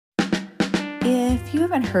If you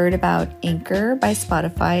haven't heard about Anchor by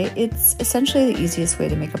Spotify, it's essentially the easiest way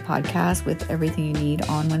to make a podcast with everything you need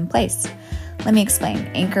on one place. Let me explain.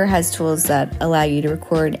 Anchor has tools that allow you to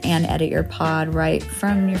record and edit your pod right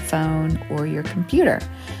from your phone or your computer.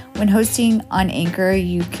 When hosting on Anchor,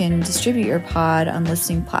 you can distribute your pod on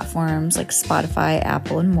listening platforms like Spotify,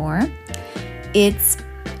 Apple, and more. It's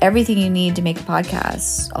everything you need to make a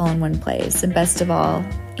podcast all in one place. And best of all,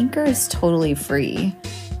 Anchor is totally free.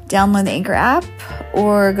 Download the Anchor app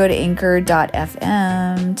or go to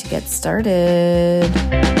anchor.fm to get started.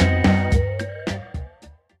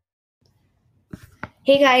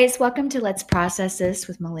 Hey guys, welcome to Let's Process This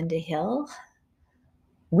with Melinda Hill.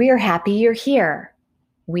 We're happy you're here.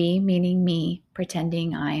 We meaning me,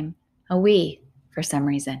 pretending I'm a we for some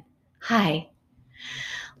reason. Hi.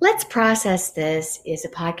 Let's Process This is a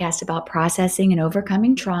podcast about processing and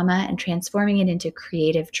overcoming trauma and transforming it into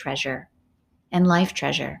creative treasure and life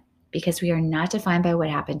treasure, because we are not defined by what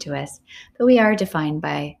happened to us, but we are defined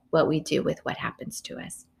by what we do with what happens to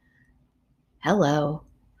us. Hello.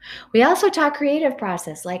 We also talk creative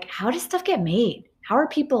process, like how does stuff get made? How are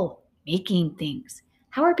people making things?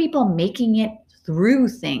 How are people making it through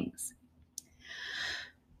things?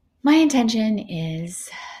 My intention is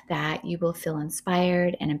that you will feel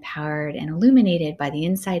inspired and empowered and illuminated by the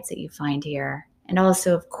insights that you find here, and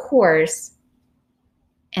also, of course,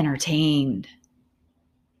 entertained.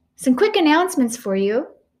 Some quick announcements for you.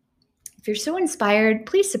 If you're so inspired,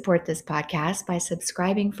 please support this podcast by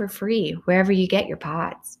subscribing for free wherever you get your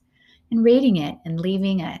pods and rating it and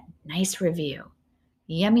leaving a nice review.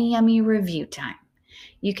 Yummy, yummy review time.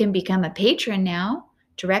 You can become a patron now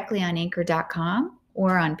directly on anchor.com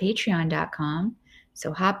or on patreon.com.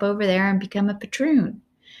 So hop over there and become a patroon.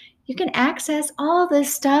 You can access all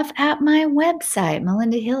this stuff at my website,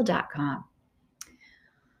 melindahill.com.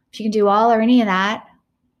 If you can do all or any of that,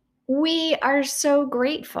 we are so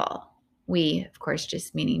grateful. We, of course,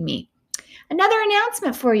 just meaning me. Another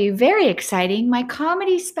announcement for you, very exciting. My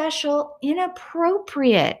comedy special,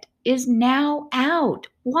 Inappropriate, is now out.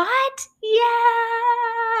 What?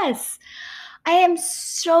 Yes! I am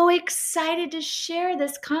so excited to share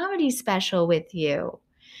this comedy special with you.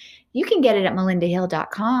 You can get it at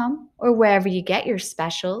melindahill.com or wherever you get your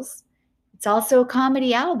specials. It's also a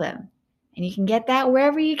comedy album, and you can get that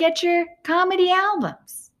wherever you get your comedy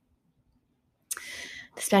albums.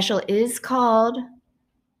 The special is called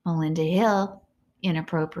Melinda Hill,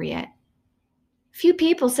 Inappropriate. Few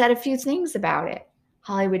people said a few things about it.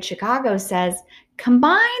 Hollywood Chicago says,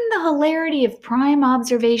 combine the hilarity of prime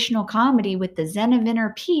observational comedy with the zen of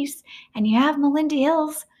inner peace, and you have Melinda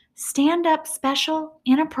Hill's stand-up special,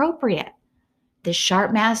 Inappropriate. This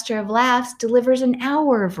sharp master of laughs delivers an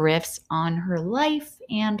hour of riffs on her life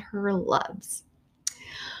and her loves.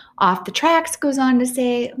 Off the Tracks goes on to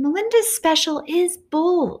say, Melinda's special is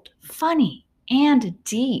bold, funny, and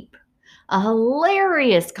deep. A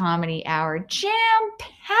hilarious comedy hour,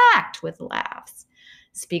 jam-packed with laughs.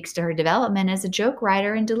 Speaks to her development as a joke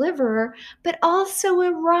writer and deliverer, but also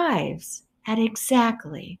arrives at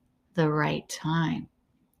exactly the right time.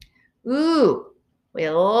 Ooh, we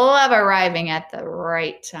love arriving at the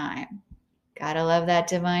right time. Gotta love that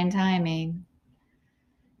divine timing.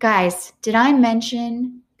 Guys, did I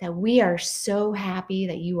mention that we are so happy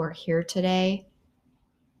that you are here today?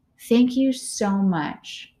 Thank you so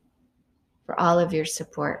much for all of your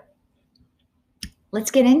support. Let's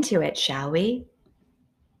get into it, shall we?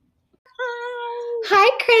 Hi,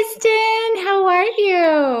 Kristen. How are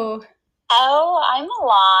you? Oh, I'm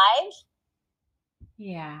alive.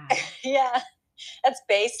 Yeah. Yeah, that's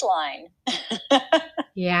baseline.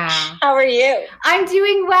 Yeah. How are you? I'm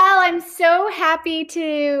doing well. I'm so happy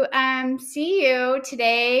to see you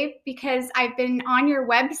today because I've been on your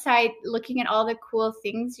website looking at all the cool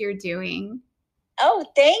things you're doing. Oh,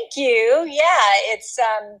 thank you. Yeah, it's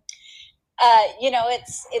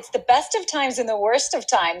it's the best of times and the worst of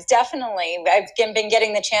times. Definitely, I've been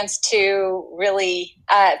getting the chance to really.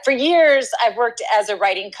 For years, I've worked as a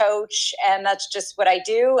writing coach, and that's just what I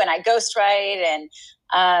do. And I ghostwrite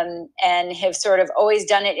and have sort of always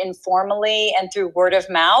done it informally and through word of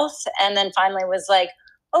mouth. And then finally was like,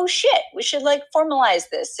 oh shit, we should like formalize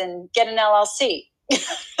this and get an LLC.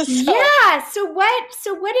 Yeah. So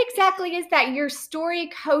what exactly is that? Your story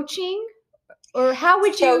coaching? Or how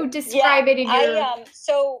would you describe it in your... I've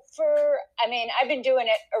been doing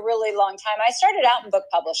it a really long time. I started out in book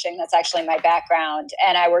publishing. That's actually my background.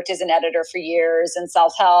 And I worked as an editor for years in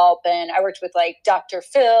self-help. And I worked with like Dr.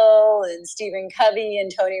 Phil and Stephen Covey and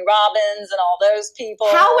Tony Robbins and all those people.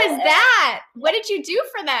 How was that? What did you do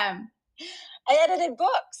for them? I edited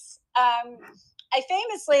books.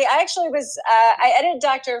 I actually was, I edited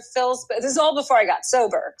Dr. Phil's, this is all before I got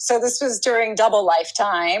sober. So this was during Double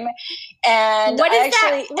Lifetime. And what does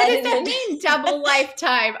that mean, Double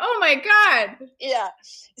Lifetime? Oh my God. Yeah.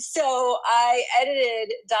 So I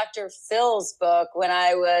edited Dr. Phil's book when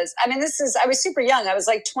I was super young. I was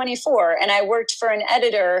like 24, and I worked for an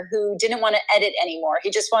editor who didn't want to edit anymore. He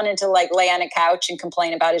just wanted to like lay on a couch and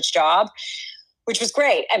complain about his job, which was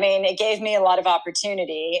great. I mean, it gave me a lot of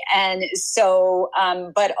opportunity. And so,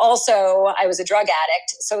 but also I was a drug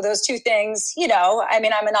addict. So those two things, I'm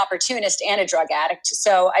an opportunist and a drug addict.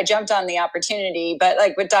 So I jumped on the opportunity. But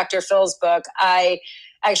like with Dr. Phil's book, I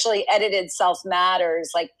actually edited Self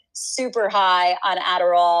Matters, like super high on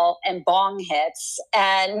Adderall and bong hits.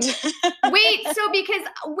 And back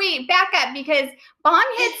up, because bong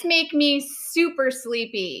hits make me super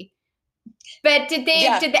sleepy. But did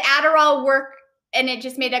the Adderall work? And it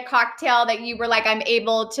just made a cocktail that you were like, I'm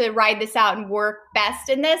able to ride this out and work best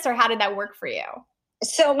in this? Or how did that work for you?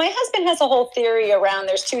 So my husband has a whole theory around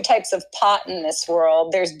there's two types of pot in this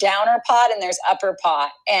world. There's downer pot and there's upper pot.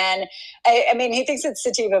 And I mean, he thinks it's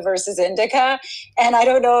sativa versus indica. And I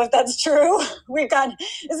don't know if that's true. This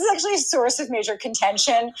is actually a source of major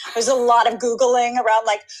contention. There's a lot of Googling around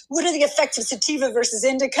like, what are the effects of sativa versus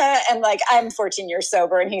indica? And like, I'm 14 years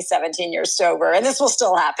sober and he's 17 years sober. And this will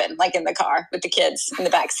still happen, like in the car with the kids in the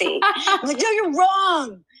back seat. I'm like, no, you're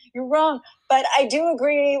wrong. You're wrong. But I do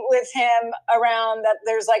agree with him around that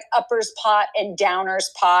there's like uppers pot and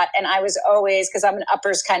downers pot. And I was always, because I'm an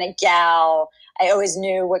uppers kind of gal, I always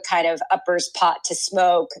knew what kind of uppers pot to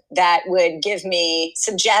smoke that would give me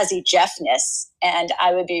some Jazzy Jeffness and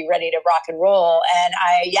I would be ready to rock and roll.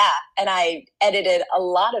 And I edited a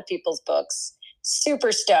lot of people's books,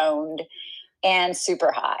 super stoned and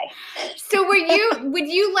super high. So would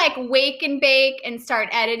you like wake and bake and start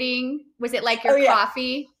editing? Was it like your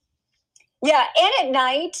coffee? Yeah. And at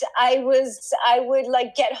night I would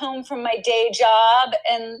like get home from my day job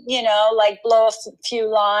and, like blow a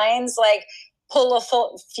few lines, like pull a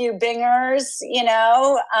few bingers,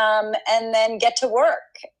 and then get to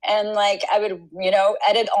work. And like, I would,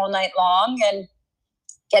 edit all night long and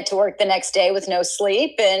get to work the next day with no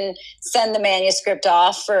sleep and send the manuscript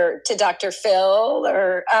off to Dr. Phil,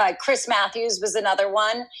 or Chris Matthews was another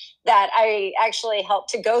one that I actually helped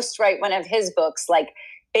to ghostwrite one of his books, like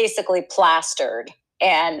basically plastered.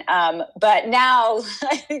 And but now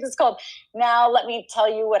I think it's called Now Let Me Tell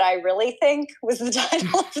You What I Really Think was the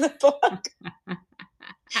title of the book.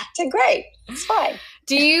 Did great. It's fine.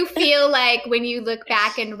 Do you feel like when you look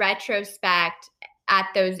back in retrospect at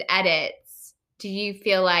those edits, do you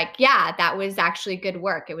feel like, yeah, that was actually good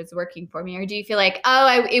work, it was working for me? Or do you feel like,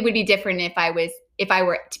 it would be different if I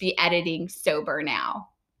were to be editing sober now?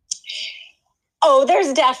 Oh,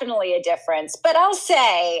 there's definitely a difference. But I'll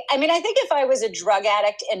say, I think if I was a drug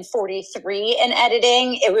addict and 43 and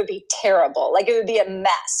editing, it would be terrible. Like, it would be a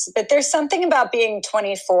mess. But there's something about being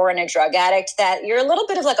 24 and a drug addict that you're a little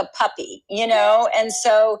bit of like a puppy, And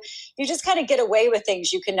so you just kind of get away with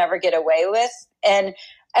things you can never get away with. And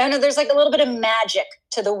I don't know, there's like a little bit of magic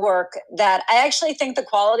to the work that I actually think the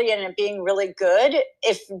quality in it being really good,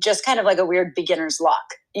 if just kind of like a weird beginner's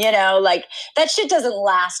luck, like that shit doesn't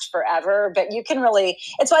last forever, but you can really,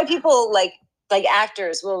 it's why people like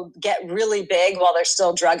actors will get really big while they're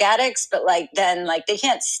still drug addicts, but like, then like they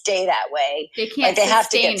can't stay that way. They can't, they have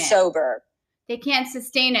to get sober. They can't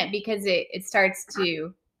sustain it because it starts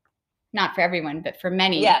to, not for everyone, but for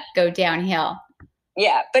many, go downhill.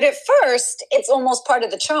 Yeah. But at first it's almost part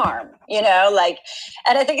of the charm, and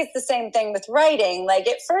I think it's the same thing with writing. Like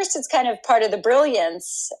at first it's kind of part of the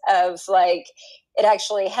brilliance of like, it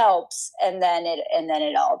actually helps. And then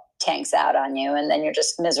it all tanks out on you. And then you're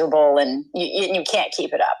just miserable and you can't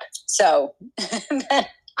keep it up. So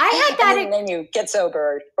I had that. And then you get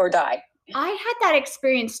sober or die. I had that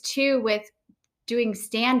experience too with doing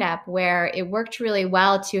stand-up, where it worked really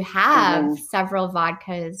well to have several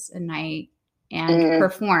vodkas a night and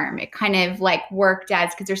perform. It kind of like worked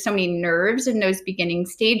as, because there's so many nerves in those beginning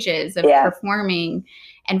stages of performing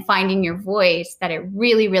and finding your voice, that it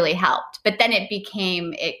really, really helped. But then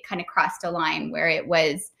it kind of crossed a line where it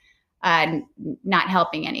was not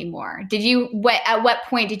helping anymore. At what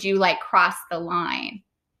point did you like cross the line?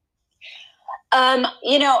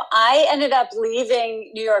 I ended up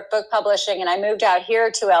leaving New York Book Publishing and I moved out here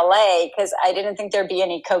to LA because I didn't think there'd be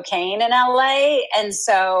any cocaine in LA. And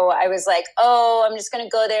so I was like, I'm just going to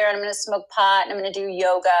go there and I'm going to smoke pot and I'm going to do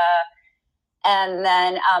yoga. And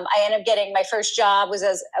then I ended up getting, my first job was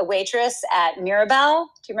as a waitress at Mirabelle.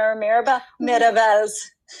 Do you remember Mirabelle?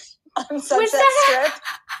 Mirabelle's on Sunset Strip.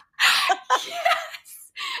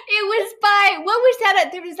 Yes. It was by, what was that?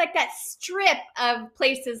 There was like that strip of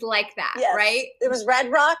places like that, yes. right? It was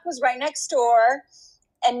Red Rock was right next door,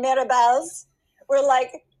 and Mirabelle's were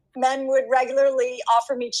like, men would regularly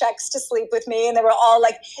offer me checks to sleep with me, and they were all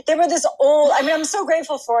like, they were this old, I mean, I'm so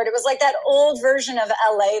grateful for it. It was like that old version of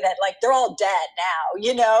LA that like, they're all dead now,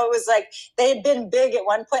 you know? It was like, they had been big at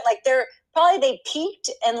one point, like they peaked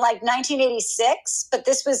in like 1986, but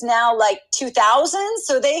this was now like 2000.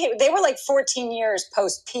 So they were like 14 years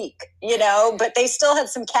post peak, you know, but they still had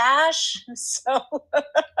some cash. So,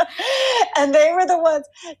 and they were the ones,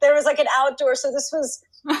 there was like an outdoor. So this was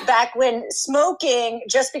back when smoking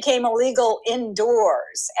just became illegal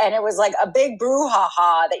indoors. And it was like a big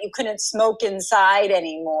brouhaha that you couldn't smoke inside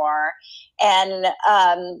anymore. And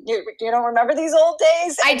you don't remember these old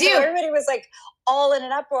days? I do. So everybody was like, all in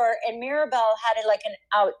an uproar, and Mirabelle had like an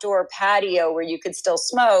outdoor patio where you could still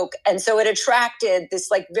smoke. And so it attracted this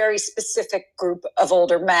like very specific group of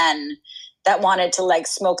older men that wanted to like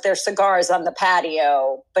smoke their cigars on the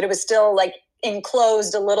patio, but it was still like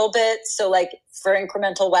enclosed a little bit. So like for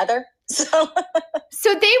incremental weather. So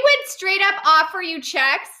they would straight up offer you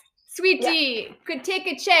checks. Sweetie, could take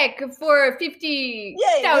a check for 50,000.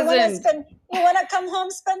 Yeah, you want to come home,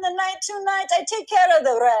 spend the night tonight? I take care of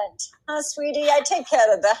the rent. Huh, sweetie? I take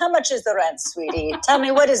care of how much is the rent, sweetie? Tell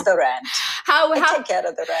me, what is the rent? I take care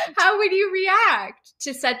of the rent. How would you react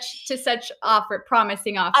to such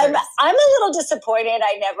promising offers? I'm a little disappointed.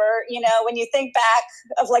 I never, when you think back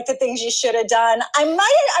of like the things you should have done, maybe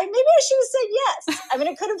I should have said yes. I mean,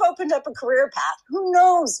 it could have opened up a career path. Who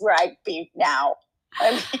knows where I'd be now?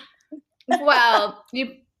 I mean, well,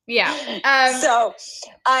 yeah. So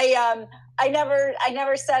I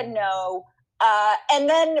never said no. And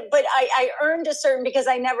then, but I earned a certain, because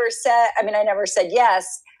I never said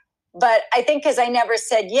yes, but I think because I never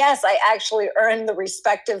said yes, I actually earned the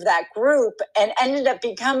respect of that group and ended up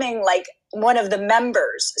becoming like one of the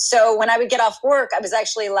members. So when I would get off work, I was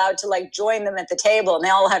actually allowed to like join them at the table, and they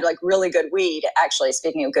all had like really good weed. Actually,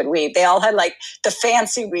 speaking of good weed, they all had like the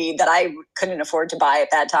fancy weed that I couldn't afford to buy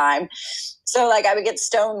at that time. So like I would get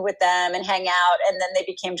stoned with them and hang out, and then they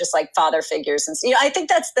became just like father figures. And I think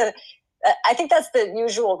that's the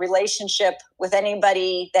usual relationship with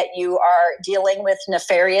anybody that you are dealing with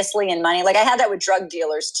nefariously in money. Like I had that with drug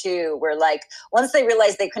dealers too, where like once they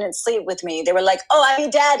realized they couldn't sleep with me, they were like, "Oh, I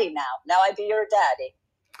be daddy now. Now I be your daddy."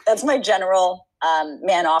 That's my general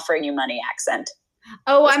man offering you money accent.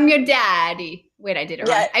 Oh, I'm your daddy. Wait, I did it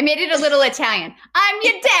wrong. I made it a little Italian. I'm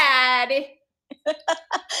your daddy.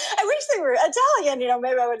 I wish they were Italian,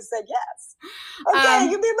 maybe I would have said yes. Okay,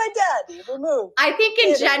 you be my daddy. We'll move. I think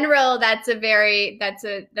in general, that's a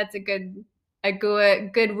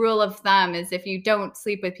good rule of thumb is if you don't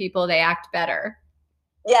sleep with people, they act better.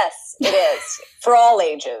 Yes, it is for all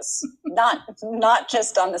ages, not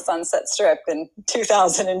just on the Sunset Strip in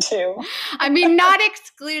 2002. I mean, not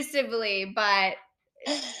exclusively, but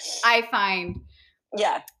I find.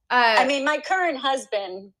 Yeah. I mean, my current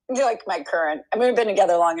husband, we've been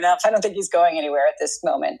together long enough. I don't think he's going anywhere at this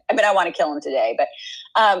moment. I mean, I want to kill him today, but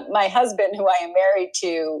my husband, who I am married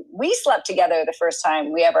to, we slept together the first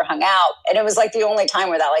time we ever hung out. And it was like the only time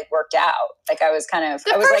where that like worked out. Like I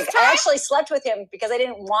actually slept with him because I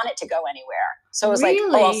didn't want it to go anywhere. So it was like,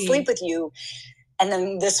 oh, I'll sleep with you, and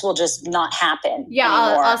then this will just not happen. Yeah,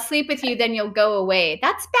 I'll sleep with you, then you'll go away.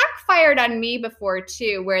 That's backfired on me before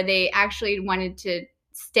too, where they actually wanted to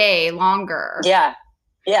stay longer. Yeah.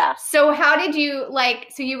 So how did you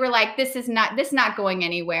so you were like, this is not going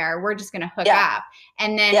anywhere. We're just going to hook up.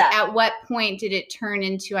 And then at what point did it turn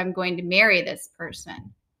into, I'm going to marry this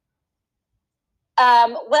person?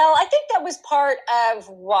 Well, I think that was part of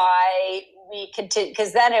why we continued,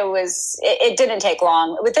 because then it didn't take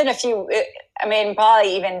long. Within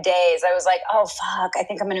probably even days, I was like, oh, fuck, I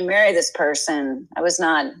think I'm going to marry this person.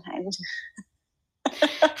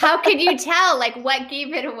 How could you tell? Like, what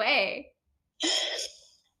gave it away?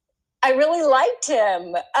 I really liked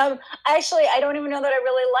him. Actually, I don't even know that I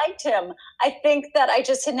really liked him. I think that I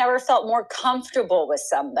just had never felt more comfortable with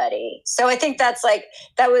somebody. So I think that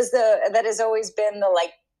has always been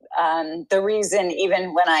the reason,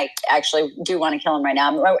 even when I actually do want to kill him right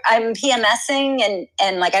now. I'm PMSing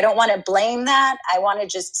and like, I don't want to blame that. I want to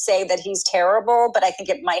just say that he's terrible, but I think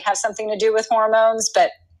it might have something to do with hormones.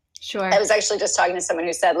 But sure. I was actually just talking to someone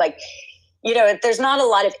who said, like, there's not a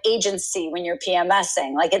lot of agency when you're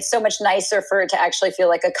PMSing. Like, it's so much nicer for it to actually feel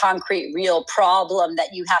like a concrete, real problem that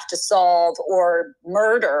you have to solve or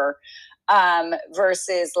murder,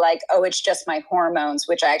 versus like, oh, it's just my hormones,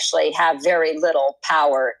 which I actually have very little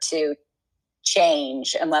power to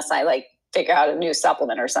change unless I like figure out a new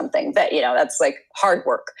supplement or something. But, that's like hard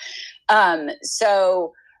work.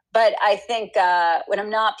 So But I think when I'm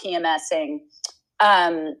not PMSing,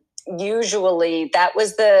 usually that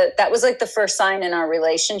was like the first sign in our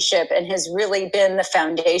relationship, and has really been the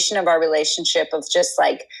foundation of our relationship, of just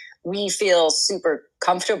like, we feel super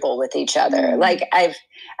comfortable with each other. Mm-hmm. Like I've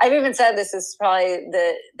even said, this is probably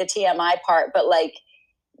the TMI part, but like,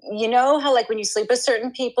 you know how like when you sleep with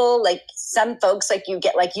certain people, like some folks, like you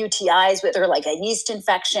get like UTIs with, or like a yeast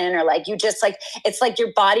infection, or like you just like, it's like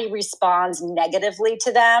your body responds negatively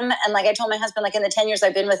to them. And like I told my husband, like in the 10 years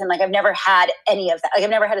I've been with him, like I've never had any of that. Like I've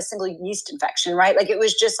never had a single yeast infection, right? Like it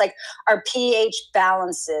was just like our pH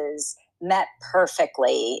balances met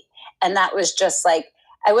perfectly. And that was just like,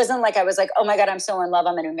 I wasn't like, I was like, oh my God, I'm so in love,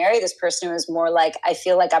 I'm going to marry this person. It was more like, I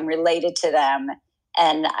feel like I'm related to them.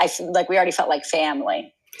 And I feel like we already felt like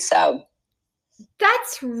family. So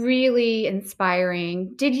that's really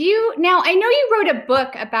inspiring. Now I know you wrote a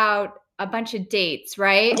book about a bunch of dates,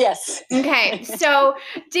 right? Yes. Okay. So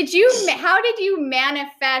how did you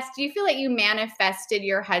manifest? Do you feel like you manifested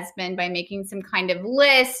your husband by making some kind of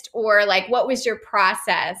list, or like, what was your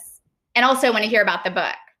process? And also I want to hear about the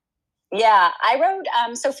book. Yeah, I wrote,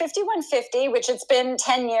 so 5150, which it's been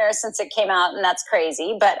 10 years since it came out, and that's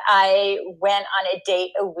crazy, but I went on a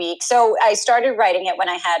date a week. So I started writing it when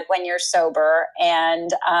I had 1 year sober, and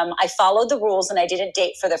I followed the rules, and I didn't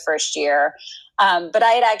date for the first year. But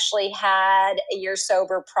I had actually had a year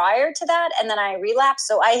sober prior to that, and then I relapsed.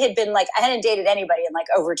 So I had been like, I hadn't dated anybody in like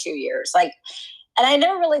over 2 years. Like, and I had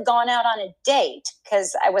never really gone out on a date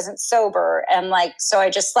because I wasn't sober. And like, so I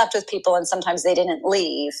just slept with people, and sometimes they didn't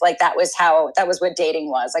leave. Like that was what dating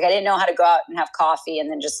was. Like I didn't know how to go out and have coffee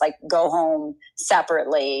and then just like go home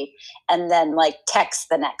separately and then like text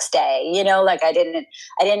the next day, you know, like I didn't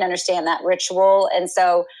understand that ritual. And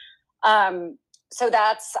so,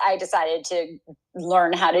 I decided to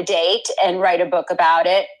learn how to date and write a book about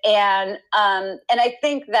it. And I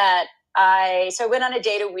think that I went on a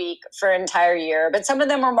date a week for an entire year, but some of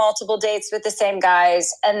them were multiple dates with the same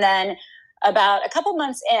guys. And then about a couple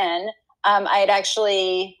months in, I had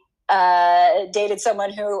actually dated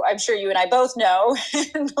someone who I'm sure you and I both know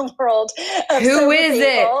in the world of who is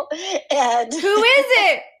people. And who is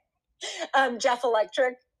it? Jeff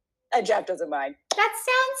Electric. Jeff doesn't mind. That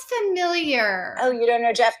sounds familiar. Oh, you don't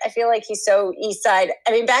know Jeff? I feel like he's so East Side.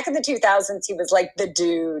 I mean, back in the 2000s, he was like the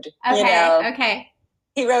dude. Okay, you know? Okay.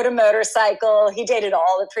 He rode a motorcycle. He dated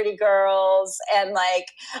all the pretty girls. And like,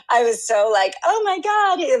 I was so like, oh my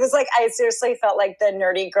God. It was like, I seriously felt like the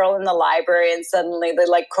nerdy girl in the library. And suddenly the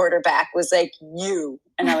like quarterback was like, you.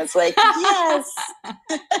 And I was like, yes.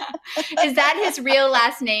 Is that his real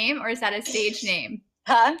last name, or is that a stage name?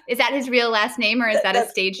 Huh? Is that his real last name, or is that a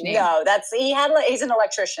stage name? No, he's an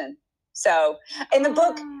electrician. So in the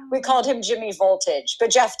book, we called him Jimmy Voltage,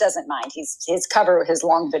 but Jeff doesn't mind. His cover has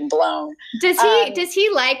long been blown. Does he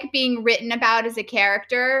like being written about as a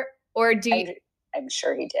character, or do you? I'm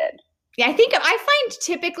sure he did. Yeah, I find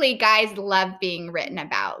typically guys love being written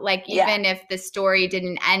about. Like even if the story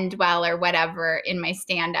didn't end well or whatever in my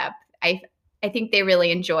stand-up, I think they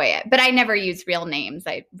really enjoy it. But I never use real names.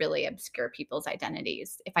 I really obscure people's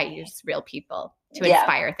identities if I use real people to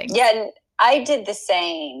inspire things. Yeah, and I did the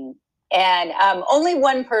same. And only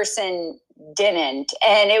one person didn't.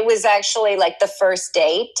 And it was actually like the first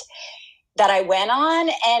date that I went on.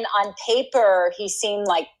 And on paper, he seemed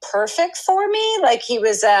like perfect for me. Like he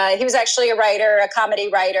was actually a writer, a comedy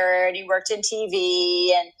writer, and he worked in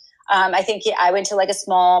TV. And I think I went to like a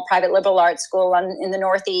small private liberal arts school in the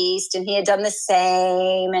Northeast, and he had done the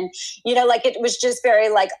same. And, you know, like it was just very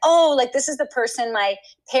like, oh, like this is the person my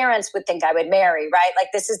parents would think I would marry, right? Like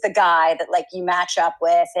this is the guy that like you match up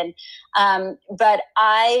with. And, but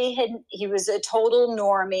he was a total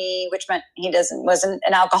normie, which meant he wasn't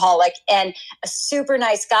an alcoholic, and a super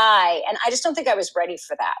nice guy. And I just don't think I was ready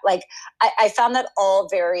for that. Like I found that all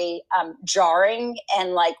very jarring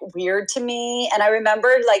and like weird to me. And I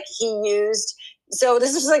remembered like so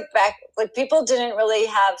this was like back, like people didn't really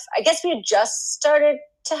have, I guess we had just started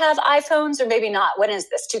to have iPhones, or maybe not. When is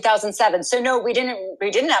this? 2007. So no, we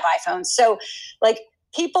didn't have iPhones. So like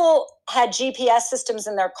people had GPS systems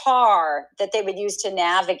in their car that they would use to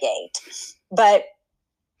navigate, and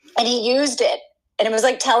he used it, and it was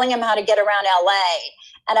like telling him how to get around LA.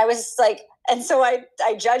 And I was like, and so I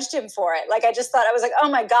judged him for it. Like, I just thought, I was like, oh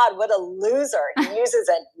my God, what a loser. He uses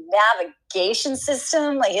a navigation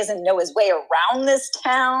system. Like, he doesn't know his way around this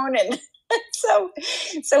town. And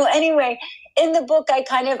so anyway, in the book, I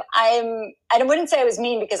wouldn't say I was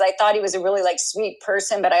mean, because I thought he was a really like sweet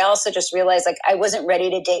person, but I also just realized like I wasn't ready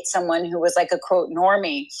to date someone who was like a quote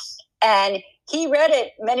normie. And he read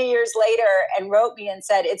it many years later and wrote me and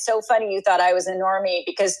said, it's so funny you thought I was a normie,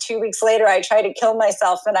 because 2 weeks later I tried to kill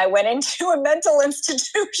myself and I went into a mental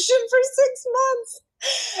institution for 6 months.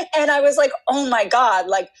 And I was like, oh my God,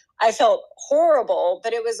 like I felt horrible,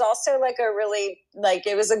 but it was also like a really, like,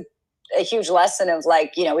 it was a huge lesson of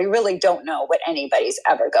like, you know, we really don't know what anybody's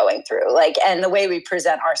ever going through. Like, and the way we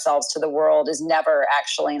present ourselves to the world is never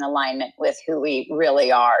actually in alignment with who we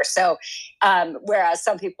really are. So, whereas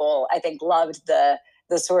some people, I think, loved the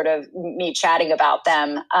sort of me chatting about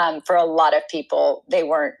them, for a lot of people, they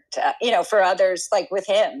weren't, you know, for others, like with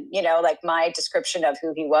him, you know, like my description of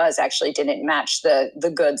who he was actually didn't match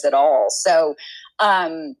the goods at all. So,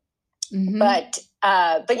 but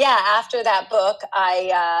yeah, after that book,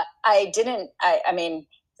 I mean,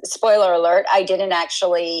 spoiler alert, I didn't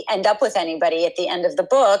actually end up with anybody at the end of the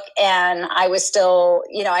book. And I was still,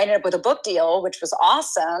 you know, I ended up with a book deal, which was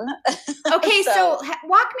awesome. Okay. so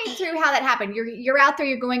walk me through how that happened. You're out there,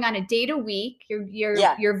 you're going on a date a week.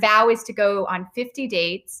 Your vow is to go on 50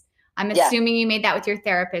 dates. I'm assuming you made that with your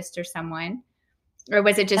therapist or someone, or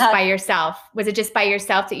was it just by yourself? Was it just by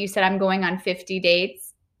yourself that you said, I'm going on 50 dates?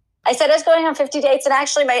 I said I was going on 50 dates, and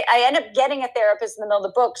actually I ended up getting a therapist in the middle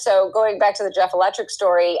of the book. So going back to the Jeff Electric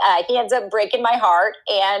story, he ends up breaking my heart,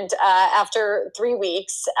 and after 3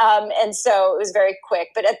 weeks, and so it was very quick.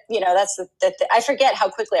 But you know, that's I forget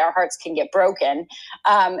how quickly our hearts can get broken.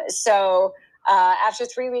 After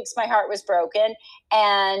 3 weeks, my heart was broken,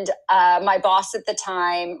 and my boss at the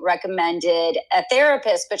time recommended a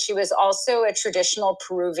therapist, but she was also a traditional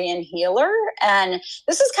Peruvian healer. And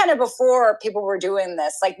this is kind of before people were doing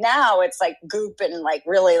this. Like now it's like Goop and like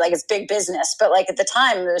really like it's big business. But like at the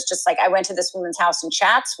time, it was just like I went to this woman's house in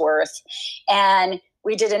Chatsworth, and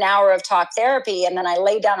we did an hour of talk therapy, and then I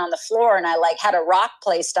laid down on the floor and I like had a rock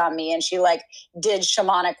placed on me, and she like did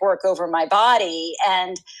shamanic work over my body.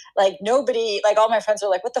 And like nobody, like all my friends were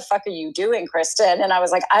like, what the fuck are you doing, Kristen? And I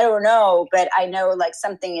was like, I don't know, but I know like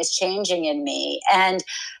something is changing in me. And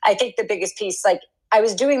I think the biggest piece, like I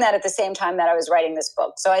was doing that at the same time that I was writing this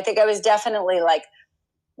book. So I think I was definitely like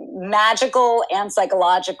magical and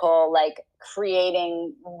psychological, like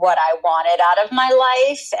creating what I wanted out of my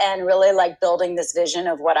life and really like building this vision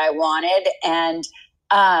of what I wanted. And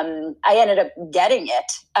I ended up getting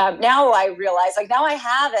it. Now I realize like now I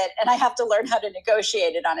have it, and I have to learn how to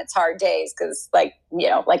negotiate it on its hard days. Cause like, you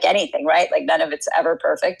know, like anything, right? Like none of it's ever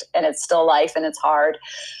perfect, and it's still life and it's hard.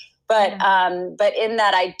 But in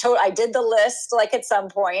that I did the list like at some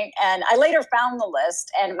point, and I later found the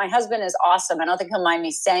list, and my husband is awesome. I don't think he'll mind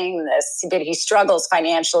me saying this, but he struggles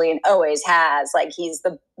financially and always has. Like he's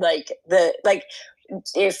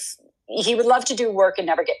if he would love to do work and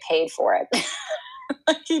never get paid for it.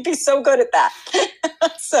 He'd be so good at that.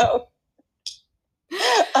 So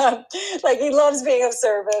like he loves being of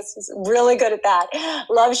service. He's really good at that.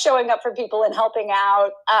 Loves showing up for people and helping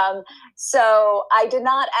out. So I did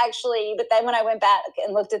not actually, but then when I went back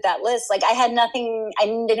and looked at that list, like I had nothing, I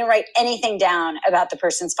didn't write anything down about the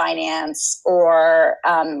person's finance or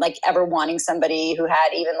like ever wanting somebody who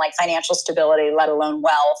had even like financial stability, let alone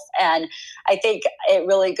wealth. And I think it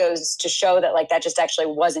really goes to show that like that just actually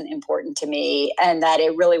wasn't important to me, and that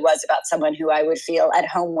it really was about someone who I would feel at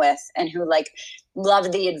home with and who like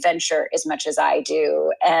love the adventure as much as I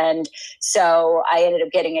do. And so I ended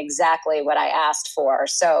up getting exactly what I asked for.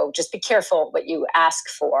 So just be careful what you ask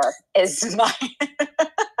for is my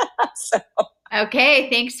Okay,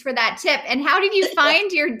 thanks for that tip. And how did you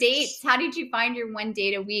find your dates? How did you find your one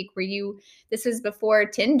date a week? This was before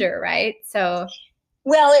Tinder, right? So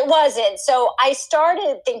well, it wasn't. So I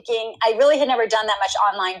started thinking I really had never done that much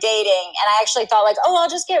online dating. And I actually thought like, oh, I'll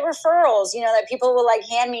just get referrals, you know, that people will like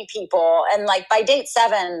hand me people. And like by date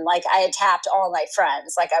 7, like I had tapped all my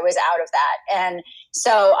friends, like I was out of that. And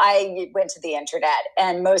so I went to the internet,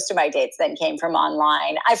 and most of my dates then came from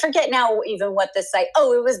online. I forget now even what the site,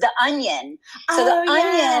 it was The Onion. So The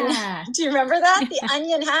Onion, do you remember that? The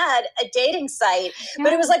Onion had a dating site,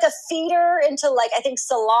 but it was like a feeder into like, I think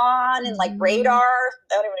Salon and like Radar.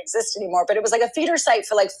 They don't even exist anymore, but it was like a feeder site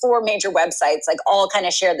for like 4 major websites, like all kind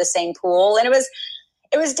of shared the same pool. And it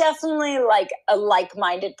was definitely like a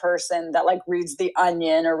like-minded person that like reads The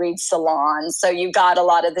Onion or reads Salon. So you got a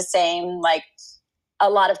lot of the same, like a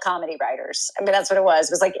lot of comedy writers. I mean, that's what it was.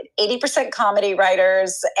 It was like 80% comedy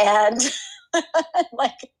writers, and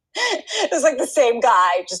like it was like the same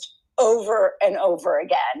guy just over and over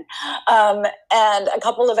again, and a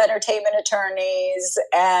couple of entertainment attorneys,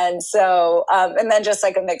 and so and then just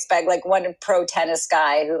like a mixed bag, like one pro tennis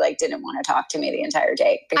guy who like didn't want to talk to me the entire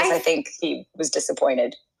day because I think he was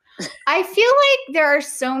disappointed. I feel like there are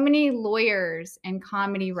so many lawyers and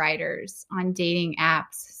comedy writers on dating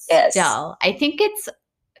apps Yes. still. I think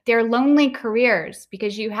they're lonely careers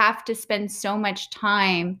because you have to spend so much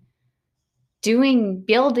time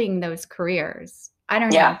building those careers. I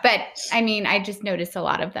don't know, but I mean, I just noticed a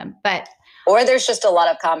lot of them, or there's just a lot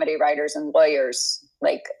of comedy writers and lawyers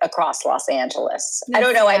like across Los Angeles. I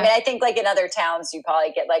don't know. I mean, I think like in other towns, you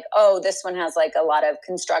probably get like, oh, this one has like a lot of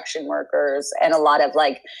construction workers and a lot of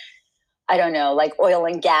like, I don't know, like oil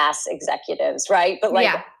and gas executives, right? But like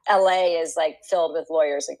LA is like filled with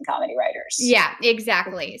lawyers and comedy writers. Yeah,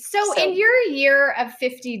 exactly. So in your year of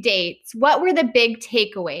 50 dates, what were the big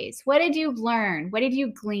takeaways? What did you learn? What did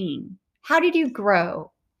you glean? How did you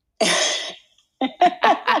grow?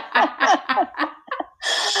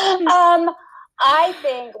 I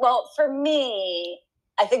think, well, for me,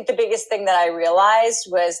 I think the biggest thing that I realized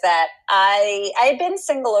was that I had been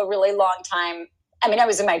single a really long time. I mean, I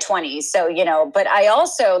was in my 20s, so, you know, but I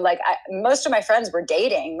also most of my friends were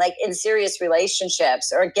dating, like in serious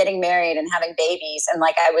relationships or getting married and having babies. And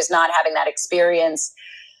like, I was not having that experience.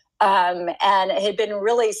 And had been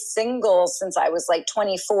really single since I was like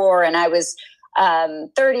 24, and I was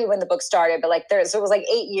 30 when the book started. But like, so it was like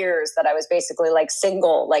 8 years that I was basically like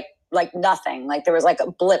single, like nothing. Like there was like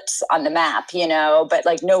blips on the map, you know, but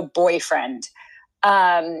like no boyfriend.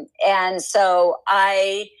 And so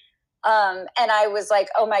and I was like,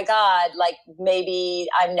 oh my God, like maybe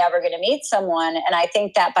I'm never going to meet someone. And I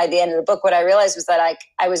think that by the end of the book, what I realized was that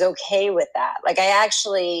I was okay with that. Like I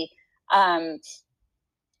actually,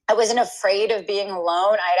 I wasn't afraid of being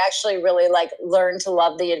alone. I'd actually really like learned to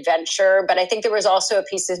love the adventure. But I think there was also a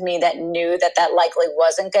piece of me that knew that likely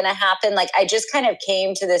wasn't going to happen. Like I just kind of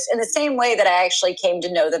came to this in the same way that I actually came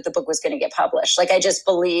to know that the book was going to get published. Like I just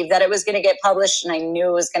believed that it was going to get published and I knew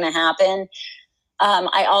it was going to happen.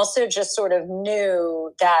 I also just sort of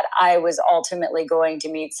knew that I was ultimately going to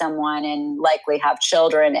meet someone and likely have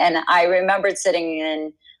children. And I remembered sitting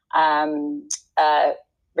in a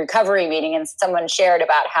recovery meeting and someone shared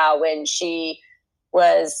about how when she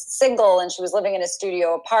was single and she was living in a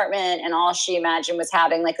studio apartment and all she imagined was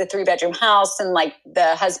having like the 3-bedroom house and like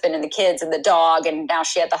the husband and the kids and the dog. And now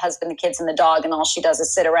she had the husband, the kids and the dog. And all she does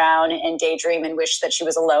is sit around and daydream and wish that she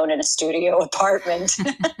was alone in a studio apartment.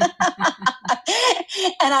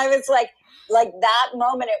 And I was like that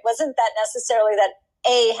moment, it wasn't that necessarily that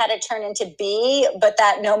A had to turn into B, but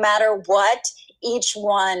that no matter what, each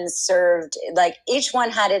one served, like each one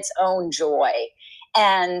had its own joy.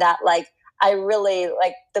 And that like, I really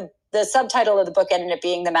like the subtitle of the book ended up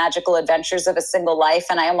being The Magical Adventures of a Single Life.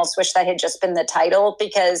 And I almost wish that had just been the title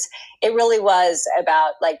because it really was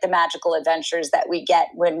about like the magical adventures that we get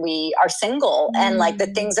when we are single and like the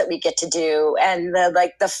things that we get to do and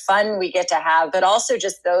the fun we get to have, but also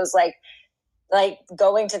just those like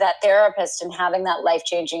going to that therapist and having that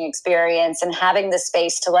life-changing experience and having the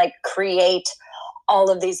space to like create all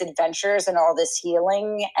of these adventures and all this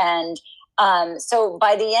healing. And so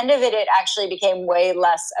by the end of it, it actually became way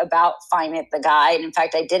less about finding the guy. And in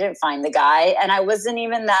fact, I didn't find the guy. And I wasn't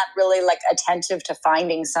even that really like attentive to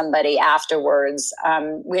finding somebody afterwards,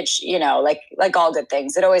 which, you know, like all good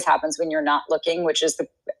things, it always happens when you're not looking, which is the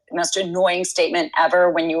most annoying statement ever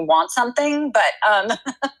when you want something. But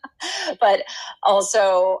but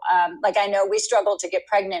also, like I know we struggled to get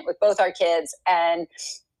pregnant with both our kids, and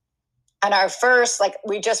our first, like,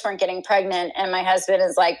 we just weren't getting pregnant. And my husband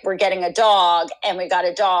is like, we're getting a dog. And we got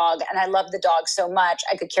a dog. And I love the dog so much.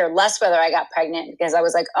 I could care less whether I got pregnant because I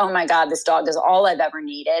was like, oh my God, this dog is all I've ever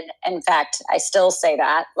needed. In fact, I still say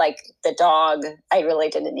that, like the dog, I really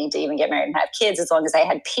didn't need to even get married and have kids as long as I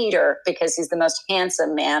had Peter because he's the most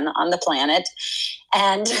handsome man on the planet.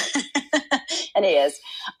 And and he is.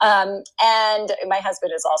 And my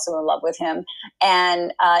husband is also in love with him,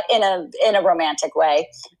 and in a romantic way.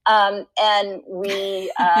 And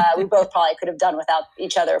we both probably could have done without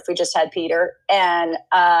each other if we just had Peter. And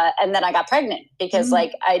then I got pregnant because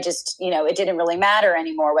like I just, you know, it didn't really matter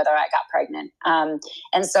anymore whether I got pregnant.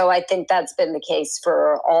 And so I think that's been the case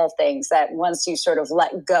for all things, that once you sort of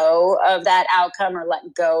let go of that outcome or let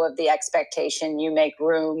go of the expectation, you make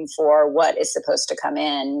room for what is supposed to come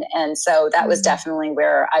in. And so that was definitely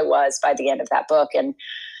where I was by the end of that book. And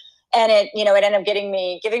it, you know, it ended up giving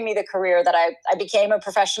me the career that I became a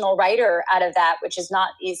professional writer out of that, which is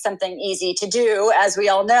not something easy to do, as we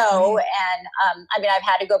all know. And I mean, I've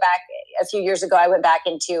had to go back a few years ago. I went back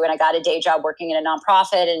and I got a day job working in a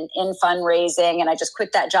nonprofit and in fundraising. And I just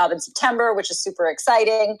quit that job in September, which is super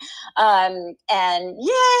exciting. And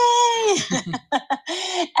yay!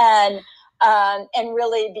 and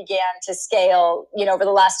really began to scale. Over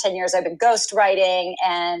the last 10 years, I've been ghostwriting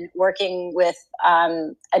and working with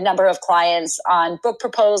a number of clients on book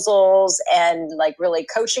proposals and like really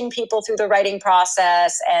coaching people through the writing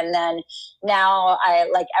process. And then now I,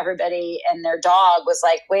 like everybody and their dog, was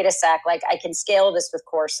like, wait a sec, like I can scale this with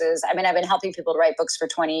courses. I mean, I've been helping people to write books for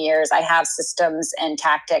 20 years. I have systems and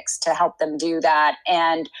tactics to help them do that.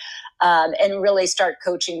 And really start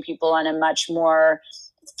coaching people on a much more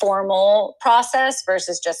formal process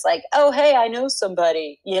versus just like, oh, hey, I know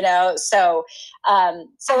somebody, So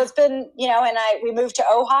it's been, and we moved to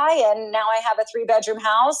Ojai, and now I have a 3-bedroom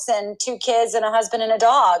house and 2 kids and a husband and a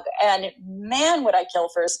dog. And man, would I kill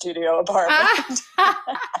for a studio apartment.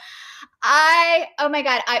 Oh my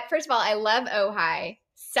God. First of all, I love Ojai.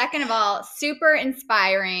 Second of all, super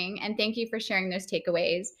inspiring. And thank you for sharing those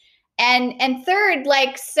takeaways. And third,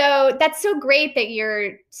 so that's so great that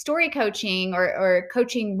you're story coaching or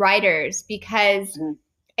coaching writers, because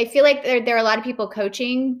I feel like there are a lot of people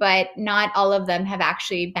coaching, but not all of them have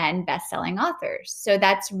actually been best-selling authors. So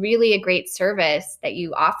that's really a great service that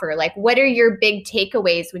you offer. Like, what are your big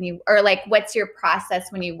takeaways what's your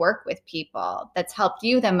process when you work with people that's helped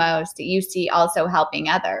you the most that you see also helping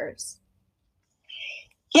others?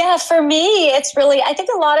 Yeah, for me, it's really, I think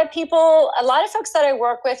a lot of folks that I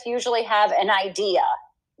work with usually have an idea,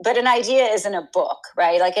 but an idea isn't a book,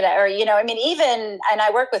 right? And I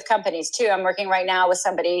work with companies too. I'm working right now with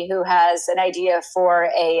somebody who has an idea for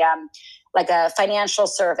a financial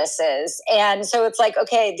services. And so it's like,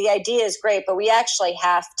 okay, the idea is great, but we actually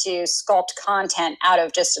have to sculpt content out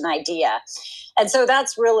of just an idea. And so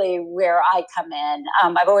that's really where I come in.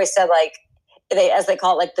 I've always said, as they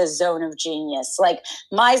call it, the zone of genius. Like,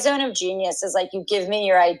 my zone of genius is like, you give me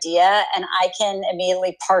your idea and I can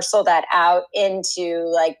immediately parcel that out into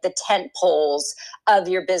like the tent poles of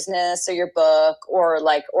your business or your book or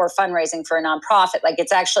fundraising for a nonprofit. Like,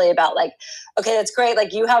 it's actually about like, okay, that's great.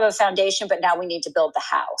 Like, you have a foundation, but now we need to build the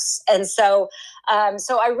house. And so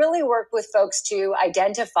I really work with folks to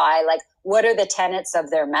identify like, what are the tenets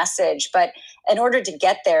of their message? But in order to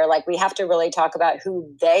get there, like, we have to really talk about who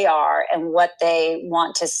they are and what they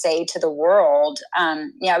want to say to the world.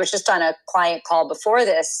 I was just on a client call before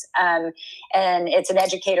this, and it's an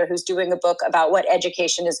educator who's doing a book about what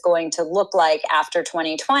education is going to look like after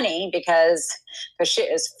 2020, because the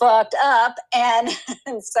shit is fucked up. And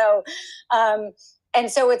so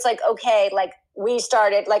it's like, okay, like, we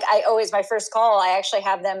started, like, my first call, I actually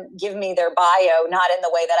have them give me their bio, not in the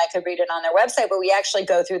way that I could read it on their website, but we actually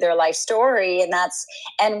go through their life story.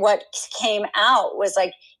 And what came out was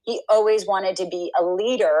like, he always wanted to be a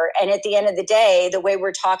leader. And at the end of the day, the way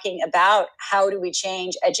we're talking about how do we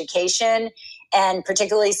change education, and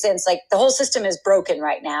particularly since like the whole system is broken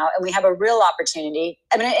right now and we have a real opportunity,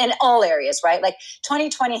 I mean, in all areas, right? Like,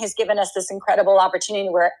 2020 has given us this incredible opportunity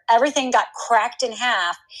where everything got cracked in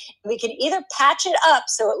half. We can either patch it up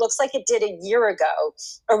so it looks like it did a year ago,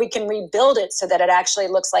 or we can rebuild it so that it actually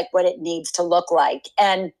looks like what it needs to look like.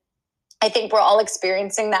 And I think we're all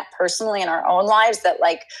experiencing that personally in our own lives, that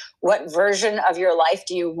like, what version of your life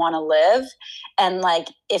do you want to live? And like,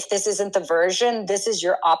 if this isn't the version, this is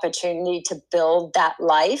your opportunity to build that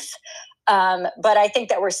life. But I think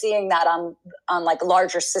that we're seeing that on like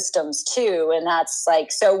larger systems too. And that's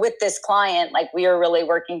like, so with this client, like, we are really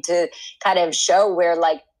working to kind of show where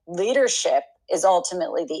like leadership is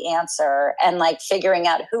ultimately the answer, and like figuring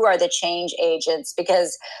out who are the change agents,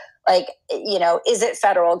 because like, is it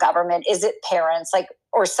federal government? Is it parents? Like,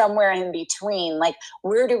 or somewhere in between? Like,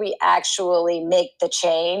 where do we actually make the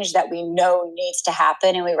change that we know needs to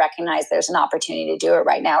happen? And we recognize there's an opportunity to do it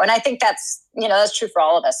right now. And I think that's, that's true for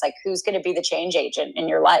all of us. Like, who's going to be the change agent in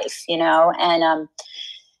your life,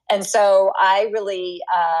 And so I really,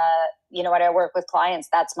 when I work with clients,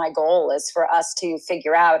 that's my goal, is for us to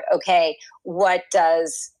figure out, okay, what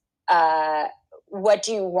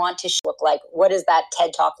do you want to look like? What does that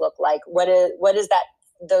TED Talk look like? What is that,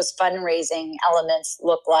 those fundraising elements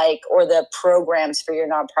look like, or the programs for your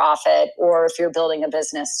nonprofit, or if you're building a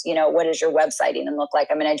business, what does your website even look like?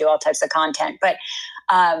 I mean, I do all types of content, but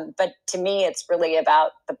to me, it's really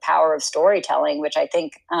about the power of storytelling, which I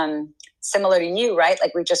think, similar to you, right?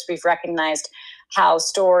 Like, we've recognized how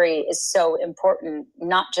story is so important,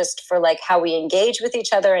 not just for like how we engage with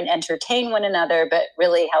each other and entertain one another, but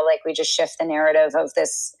really how like we just shift the narrative of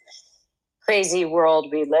this crazy world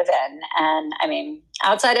we live in. And I mean,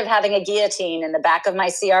 outside of having a guillotine in the back of my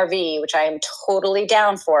CRV, which I am totally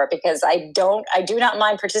down for, because I do not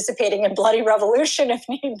mind participating in bloody revolution if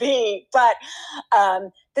need be, but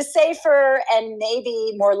the safer and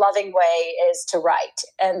maybe more loving way is to write.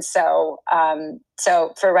 And so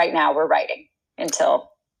for right now, we're writing until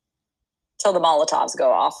till the Molotovs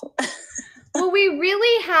go off. Well, we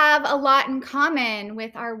really have a lot in common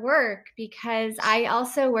with our work, because I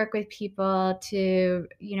also work with people to,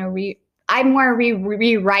 I'm more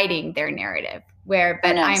rewriting their narrative,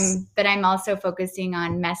 but I'm also focusing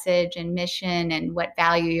on message and mission and what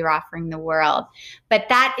value you're offering the world. But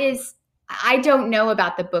I don't know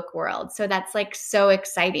about the book world. So that's like so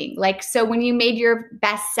exciting. Like, so when you made your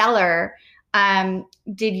bestseller, how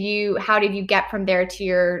did you get from there to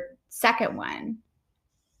your second one?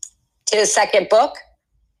 To the second book?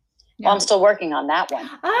 No. Well, I'm still working on that one.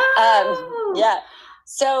 Oh. Yeah.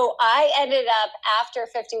 So I ended up, after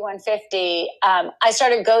 5150, I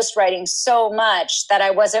started ghostwriting so much that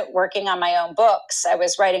I wasn't working on my own books. I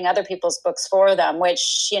was writing other people's books for them,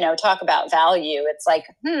 which, talk about value. It's like,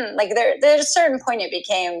 there's a certain point it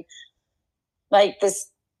became like this,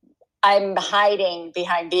 I'm hiding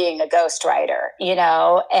behind being a ghostwriter,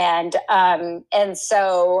 and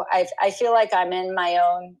so I feel like I'm in my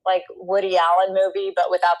own like Woody Allen movie, but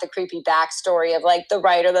without the creepy backstory of like the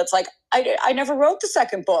writer that's like, I never wrote the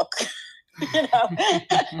second book.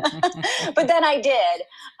 But then I did.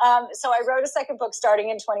 So I wrote a second book starting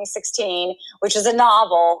in 2016, which is a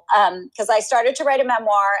novel, because I started to write a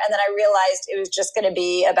memoir, and then I realized it was just going to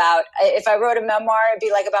be about, if I wrote a memoir, it'd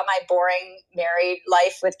be like about my boring married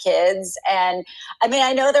life with kids. And I mean,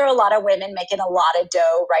 I know there are a lot of women making a lot of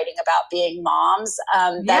dough writing about being moms.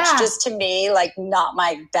 That's just, to me, like not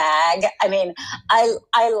my bag. I mean,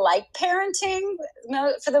 I like parenting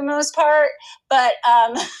for the most part, but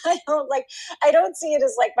I don't see it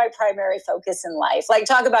as like my primary focus in life. Like,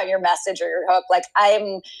 talk about your message or your hook. Like,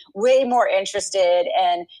 I'm way more interested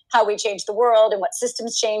in how we change the world and what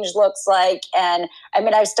systems change looks like. And I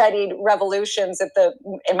mean, I've studied revolutions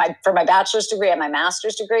for my bachelor's degree and my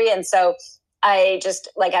master's degree. And so I just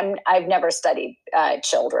like, I've never studied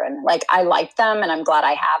children. Like, I like them and I'm glad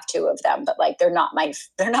I have two of them, but like, they're not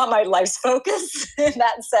my life's focus in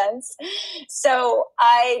that sense. So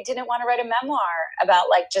I didn't want to write a memoir about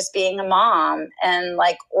like just being a mom, and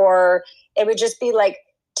like, or it would just be like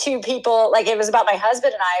two people, like it was about my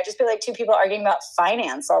husband and I'd just be like two people arguing about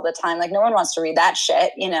finance all the time. Like, no one wants to read that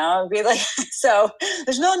shit, I'd be like, so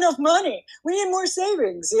there's not enough money. We need more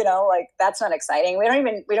savings, like that's not exciting.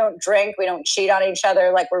 We don't drink. We don't cheat on each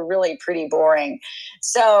other. Like, we're really pretty boring.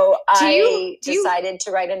 So I decided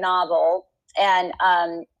to write a novel. And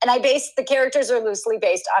the characters are loosely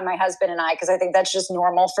based on my husband and I, because I think that's just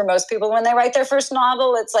normal for most people when they write their first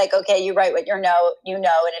novel. It's like, okay, you write what and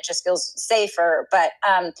it just feels safer. But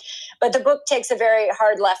the book takes a very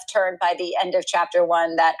hard left turn by the end of chapter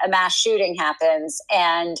 1, that a mass shooting happens.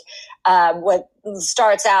 And what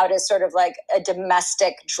starts out as sort of like a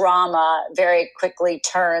domestic drama very quickly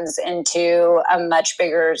turns into a much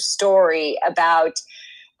bigger story about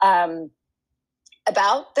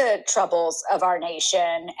the troubles of our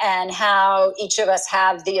nation and how each of us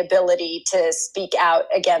have the ability to speak out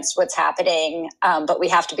against what's happening. But we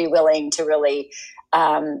have to be willing to really,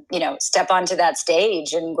 step onto that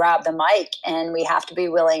stage and grab the mic. And we have to be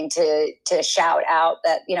willing to shout out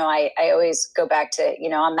that, I always go back to,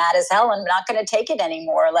 I'm mad as hell and I'm not going to take it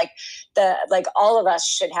anymore. Like all of us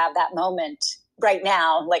should have that moment right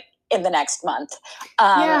now, like in the next month.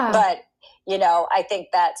 But I think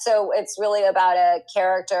that, so it's really about a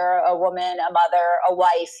character, a woman, a mother, a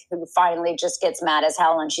wife who finally just gets mad as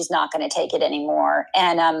hell and she's not going to take it anymore.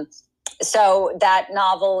 And so that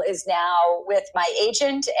novel is now with my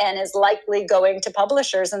agent and is likely going to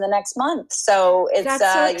publishers in the next month. So it's,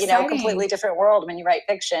 completely different world when you write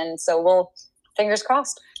fiction. So fingers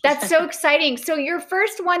crossed. That's so exciting. So your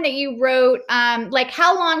first one that you wrote,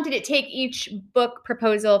 how long did it take each book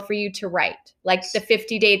proposal for you to write? Like the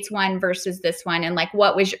 50 Dates one versus this one, and like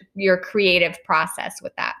what was your creative process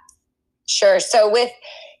with that? Sure. So with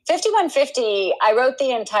 5150, I wrote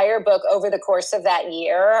the entire book over the course of that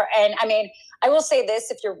year. And I mean, I will say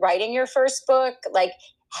this, if you're writing your first book, like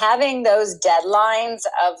having those deadlines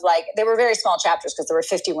of like, they were very small chapters because there were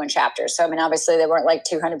 51 chapters. So, I mean, obviously they weren't like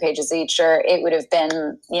 200 pages each, or it would have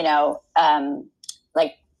been,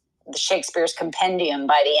 like Shakespeare's compendium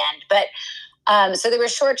by the end. But so they were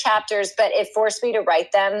short chapters, but it forced me to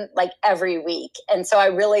write them like every week. And so I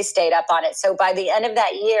really stayed up on it. So by the end of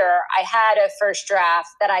that year, I had a first draft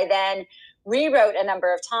that I then rewrote a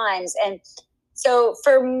number of times. And so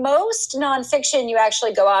for most nonfiction, you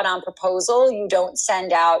actually go out on proposal. You don't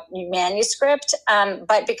send out your manuscript.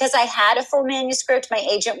 But because I had a full manuscript, my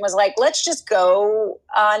agent was like, let's just go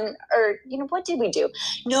on, or, what did we do?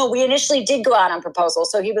 No, we initially did go out on proposal.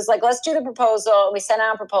 So he was like, let's do the proposal. We sent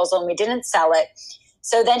out a proposal and we didn't sell it.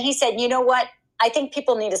 So then he said, you know what? I think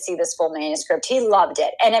people need to see this full manuscript. He loved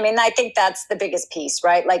it. And I mean, I think that's the biggest piece,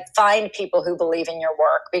 right? Like, find people who believe in your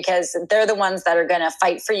work, because they're the ones that are going to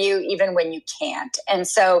fight for you even when you can't. And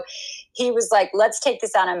so he was like, let's take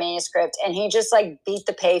this out on manuscript. And he just like beat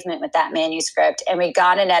the pavement with that manuscript. And we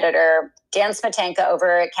got an editor, Dan Smetanka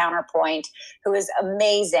over at Counterpoint, who is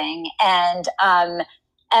amazing. And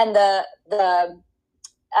the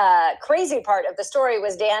crazy part of the story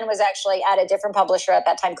was Dan was actually at a different publisher at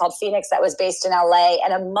that time called Phoenix that was based in LA.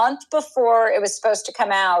 And a month before it was supposed to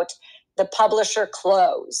come out, the publisher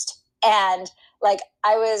closed. And like,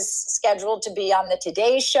 I was scheduled to be on the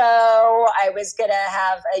Today Show. I was going to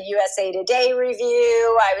have a USA Today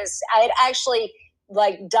review. I had actually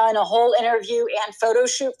like done a whole interview and photo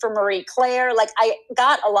shoot for Marie Claire. Like, I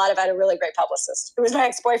got a lot of, I had a really great publicist who was my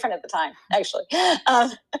ex-boyfriend at the time, actually.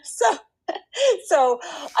 So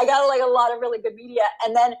I got like a lot of really good media,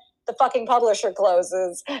 and then the fucking publisher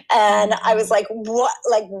closes, and I was like, what?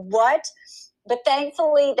 But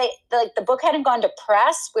thankfully, the book hadn't gone to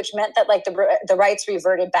press, which meant that like the rights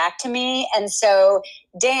reverted back to me. And so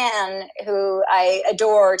Dan, who I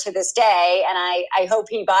adore to this day, and I hope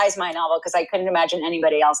he buys my novel because I couldn't imagine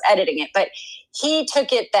anybody else editing it, but he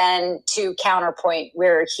took it then to Counterpoint,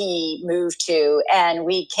 where he moved to, and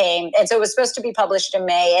so it was supposed to be published in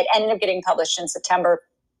May. It ended up getting published in September,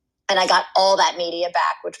 and I got all that media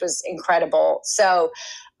back, which was incredible. So,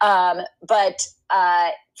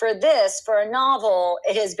 for a novel,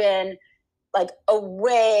 it has been like a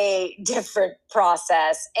way different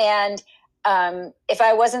process. And if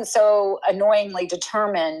I wasn't so annoyingly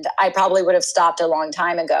determined, I probably would have stopped a long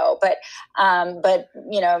time ago. But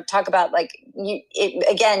talk about like, you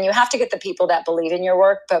have to get the people that believe in your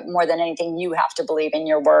work, but more than anything, you have to believe in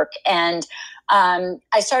your work. And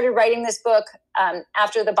I started writing this book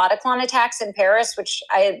after the Bataclan attacks in Paris, which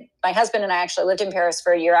my husband and I actually lived in Paris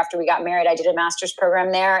for a year after we got married. I did a master's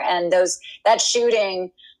program there, and that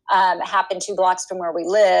shooting happened 2 blocks from where we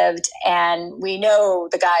lived, and we know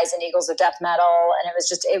the guys in Eagles of Death Metal, and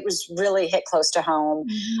it was really hit close to home.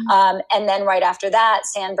 Mm-hmm. And then right after that,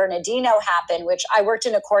 San Bernardino happened, which I worked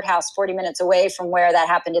in a courthouse 40 minutes away from where that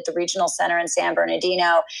happened at the regional center in San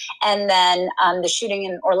Bernardino. And then the shooting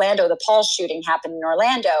in Orlando, the Paul shooting, happened in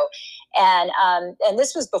Orlando. And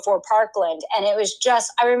this was before Parkland. And it was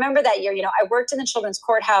just, I remember that year, I worked in the children's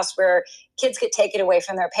courthouse where kids get taken away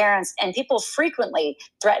from their parents, and people frequently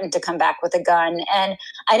threatened to come back with a gun. And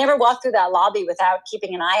I never walked through that lobby without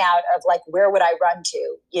keeping an eye out of like, where would I run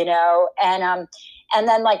to, and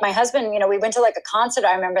then like my husband, we went to like a concert,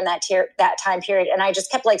 I remember in that time period. And I just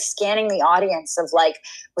kept like scanning the audience of like,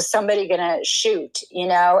 was somebody going to shoot,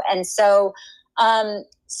 And so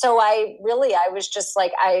I was just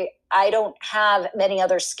like, I don't have many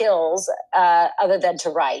other skills other than to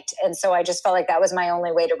write. And so I just felt like that was my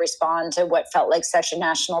only way to respond to what felt like such a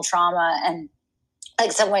national trauma. And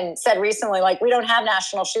like someone said recently, like, we don't have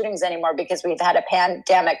national shootings anymore because we've had a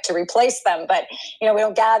pandemic to replace them. But, we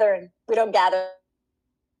don't gather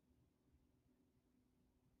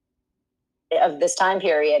of this time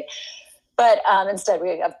period. But instead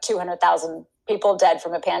we have 200,000 people dead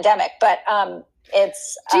from a pandemic. But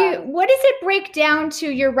what does it break down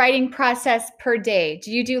to your writing process per day?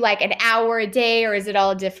 Do you do like an hour a day, or is it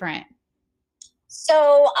all different?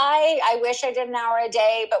 So I wish I did an hour a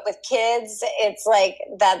day, but with kids, it's like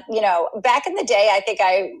that, back in the day, I think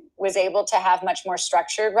I was able to have much more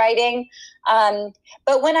structured writing.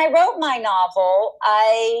 But when I wrote my novel,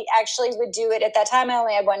 I actually would do it. At that time, I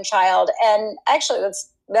only had one child. And actually,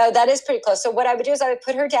 that is pretty close. So what I would do is I would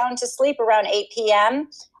put her down to sleep around 8 p.m.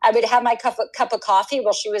 I would have my cup of coffee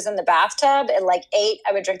while she was in the bathtub. At like 8,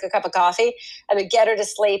 I would drink a cup of coffee. I would get her to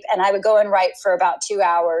sleep, and I would go and write for about 2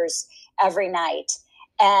 hours every night.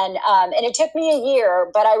 And it took me a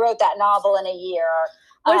year, but I wrote that novel in a year.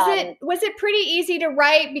 Was it pretty easy to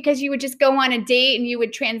write because you would just go on a date and you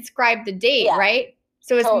would transcribe the date, right?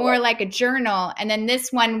 So it's totally more like a journal. And then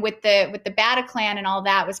this one with the Bataclan and all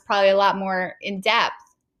that was probably a lot more in depth.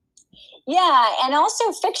 Yeah. And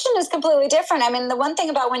also fiction is completely different. I mean, the one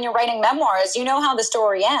thing about when you're writing memoirs, you know how the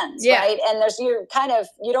story ends, right? And you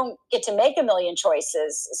don't get to make a million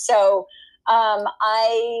choices. So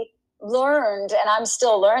I learned, and I'm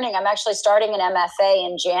still learning. I'm actually starting an MFA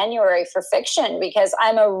in January for fiction because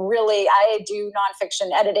I do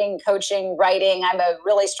nonfiction editing, coaching, writing. I'm a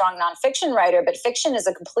really strong nonfiction writer, but fiction is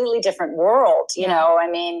a completely different world.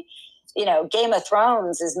 Game of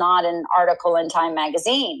Thrones is not an article in Time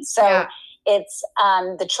magazine. So, it's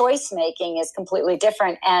the choice making is completely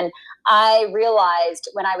different. And I realized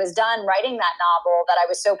when I was done writing that novel that I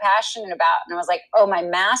was so passionate about, and I was like, oh, my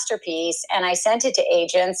masterpiece. And I sent it to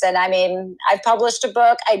agents. And I mean, I've published a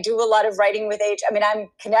book. I do a lot of writing with agents. I mean,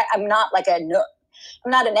 I'm not like I'm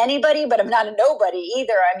not an anybody, but I'm not a nobody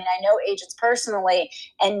either. I mean, I know agents personally,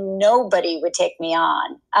 and nobody would take me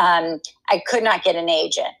on. I could not get an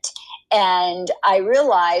agent. And I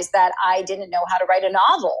realized that I didn't know how to write a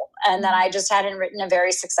novel, and that I just hadn't written a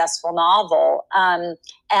very successful novel.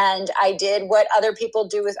 And I did what other people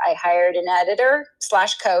do is I hired an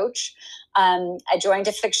editor/coach. I joined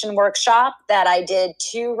a fiction workshop that I did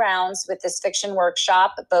 2 rounds with this fiction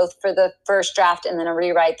workshop, both for the first draft and then a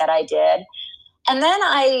rewrite that I did. And then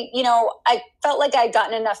I felt like I'd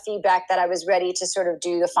gotten enough feedback that I was ready to sort of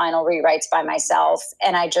do the final rewrites by myself.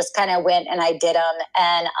 And I just kind of went and I did them.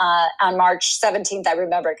 And on March 17th, I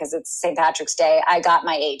remember because it's St. Patrick's Day, I got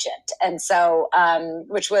my agent. And so,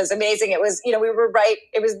 which was amazing. It was, we were right.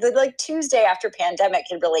 It was the like Tuesday after pandemic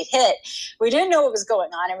had really hit. We didn't know what was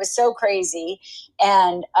going on. It was so crazy.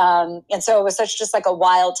 And so it was such just like a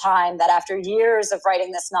wild time that after years of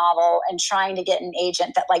writing this novel and trying to get an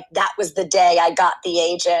agent, that was the day I got the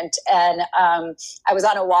agent. And I was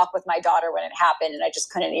on a walk with my daughter when it happened, and I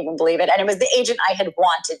just couldn't even believe it. And it was the agent I had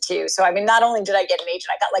wanted to. So, I mean, not only did I get an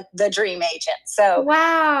agent, I got like the dream agent. So,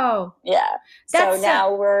 wow. Yeah. So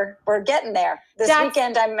now we're getting there. This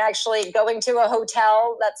weekend, I'm actually going to a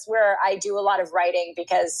hotel. That's where I do a lot of writing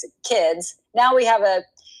because kids. Now we have a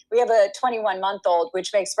 21-month-old,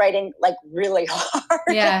 which makes writing like really hard.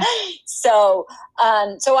 Yeah. So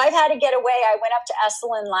I've had to get away. I went up to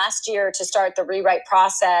Esalen last year to start the rewrite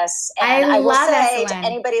process. And I will say to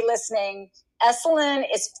anybody listening, Esalen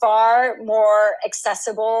is far more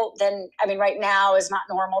accessible than, right now is not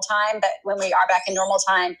normal time, but when we are back in normal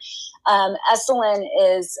time, Esalen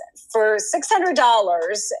is for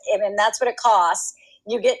 $600. That's what it costs.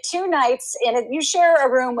 You get 2 nights in it. You share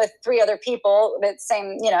a room with 3 other people, but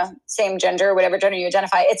same gender, whatever gender you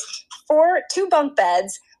identify. It's 2 bunk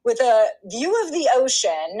beds with a view of the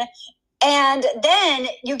ocean. And then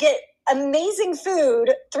you get amazing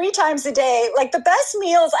food 3 times a day. Like the best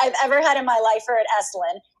meals I've ever had in my life are at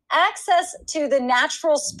Esalen. Access to the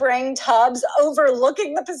natural spring tubs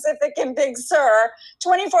overlooking the Pacific in Big Sur,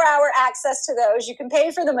 24-hour access to those. You can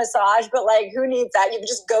pay for the massage, but like who needs that? You can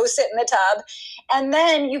just go sit in the tub. And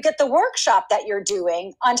then you get the workshop that you're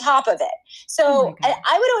doing on top of it. So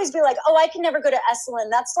I would always be like, oh, I can never go to Esalen.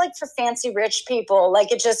 That's like for fancy rich people.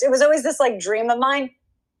 Like it was always this like dream of mine.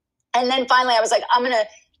 And then finally I was like, I'm going to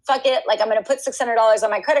fuck it. Like I'm going to put $600 on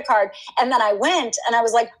my credit card. And then I went and I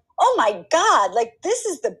was like, oh my God, like this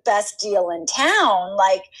is the best deal in town.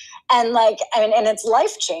 And it's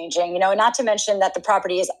life-changing, not to mention that the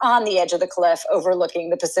property is on the edge of the cliff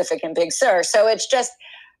overlooking the Pacific and Big Sur. So it's just,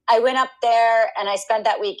 I went up there and I spent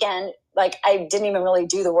that weekend, like I didn't even really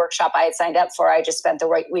do the workshop I had signed up for. I just spent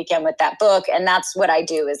the weekend with that book. And that's what I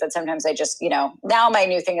do is that sometimes I just, now my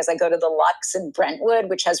new thing is I go to the Lux in Brentwood,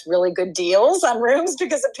 which has really good deals on rooms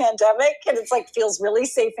because of pandemic. And it's like, feels really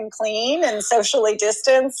safe and clean and socially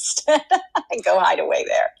distanced. I go hide away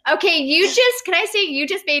there. Okay. Can I say you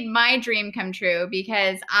just made my dream come true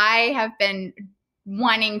because I have been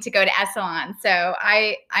wanting to go to Esalen. So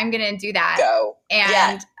I'm going to do that. Go.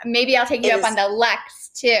 And maybe I'll take you up on the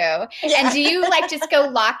Lux too. Yeah. And do you just go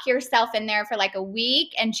lock yourself in there for like a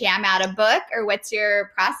week and jam out a book, or what's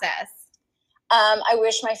your process? I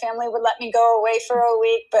wish my family would let me go away for a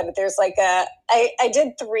week, but there's I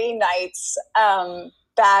did 3 nights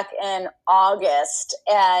back in August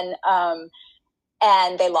and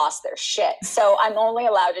they lost their shit. So I'm only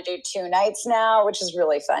allowed to do 2 nights now, which is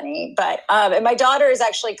really funny. But and my daughter is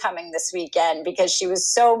actually coming this weekend because she was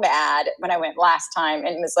so mad when I went last time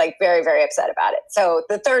and was like very, very upset about it. So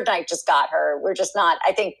the 3rd night just got her. We're just not,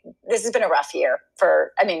 I think this has been a rough year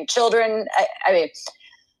for, children.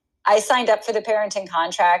 I signed up for the parenting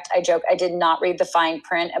contract. I joke, I did not read the fine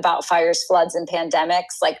print about fires, floods, and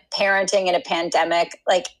pandemics. Like parenting in a pandemic,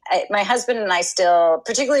 my husband and I still,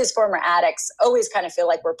 particularly as former addicts, always kind of feel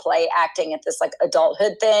like we're play acting at this like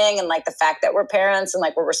adulthood thing and like the fact that we're parents and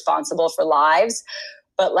like we're responsible for lives.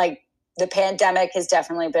 But like the pandemic has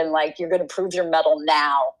definitely been like, you're going to prove your mettle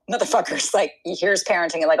now, motherfuckers. Like here's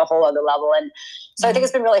parenting at like a whole other level. And so I think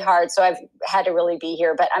it's been really hard. So I've had to really be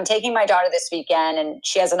here, but I'm taking my daughter this weekend and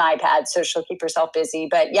she has an iPad, so she'll keep herself busy.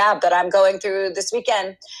 But I'm going through this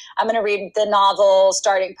weekend. I'm going to read the novel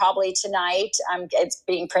starting probably tonight. It's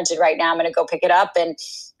being printed right now. I'm going to go pick it up. And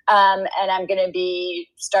And I'm going to be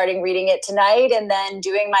starting reading it tonight and then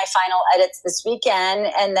doing my final edits this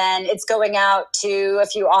weekend. And then it's going out to a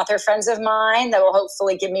few author friends of mine that will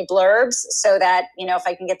hopefully give me blurbs so that, if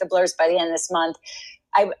I can get the blurbs by the end of this month,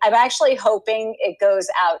 I'm actually hoping it goes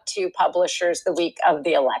out to publishers the week of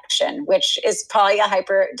the election, which is probably a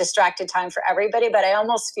hyper distracted time for everybody. But I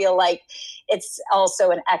almost feel like it's also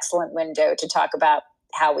an excellent window to talk about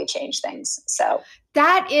how we change things. So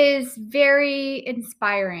that is very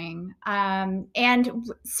inspiring. And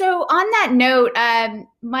so on that note,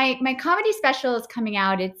 my comedy special is coming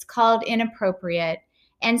out. It's called Inappropriate.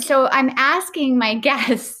 And so I'm asking my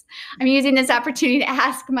guests, I'm using this opportunity to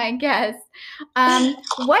ask my guests,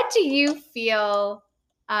 what do you feel,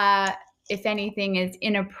 if anything, is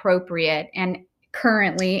inappropriate and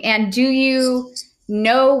currently, and do you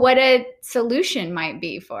know what a solution might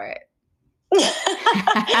be for it? When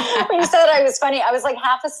you said I was funny, I was like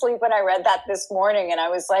half asleep when I read that this morning, and I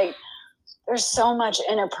was like, there's so much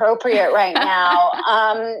inappropriate right now.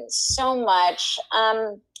 So much.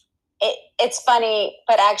 It's funny,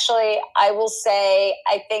 but actually I will say,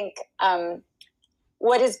 I think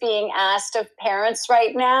what is being asked of parents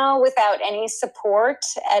right now without any support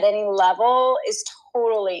at any level is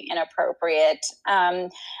totally inappropriate. I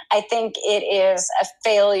think it is a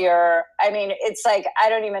failure. I mean, it's like, I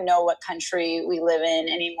don't even know what country we live in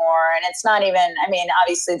anymore. And it's not even,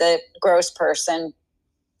 obviously the gross person,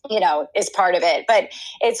 is part of it, but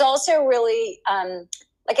it's also really,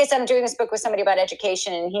 like I said, I'm doing this book with somebody about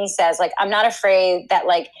education, and he says, like, I'm not afraid that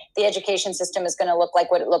like the education system is going to look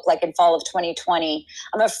like what it looked like in fall of 2020.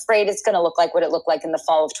 I'm afraid it's going to look like what it looked like in the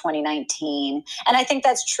fall of 2019. And I think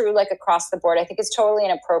that's true, like across the board. I think it's totally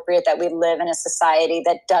inappropriate that we live in a society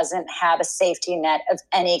that doesn't have a safety net of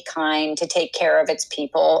any kind to take care of its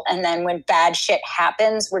people. And then when bad shit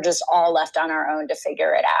happens, we're just all left on our own to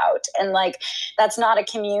figure it out. And like, that's not a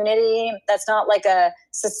community. That's not like a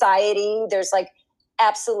society. There's like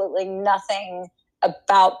absolutely nothing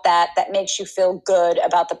about that makes you feel good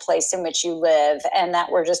about the place in which you live, and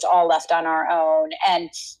that we're just all left on our own. And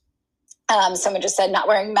someone just said not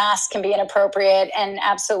wearing masks can be inappropriate, and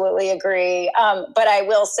absolutely agree. But I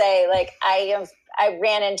will say, like, I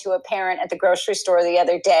ran into a parent at the grocery store the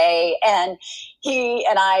other day, and he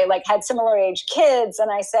and I like had similar age kids, and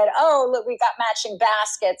I said, oh, look, we got matching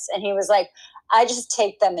baskets. And he was like, I just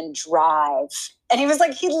take them and drive. And he was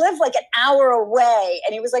like, he lived like an hour away,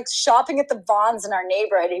 and he was like shopping at the Vons in our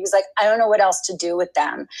neighborhood. He was like, I don't know what else to do with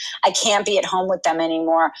them. I can't be at home with them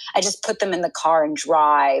anymore. I just put them in the car and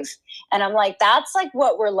drive. And I'm like, that's like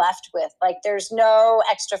what we're left with. Like, there's no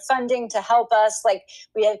extra funding to help us. Like,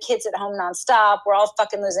 we have kids at home nonstop. We're all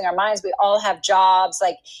fucking losing our minds. We all have jobs.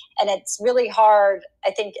 Like, and it's really hard,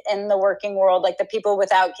 I think, in the working world, like the people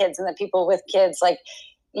without kids and the people with kids, like,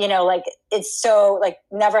 like it's so like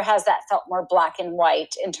never has that felt more black and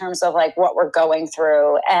white in terms of like what we're going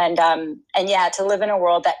through. And yeah, to live in a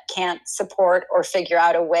world that can't support or figure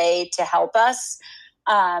out a way to help us.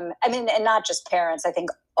 And not just parents, I think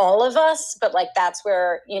all of us, but like, that's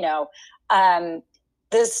where,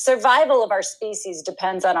 the survival of our species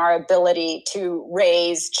depends on our ability to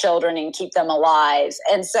raise children and keep them alive.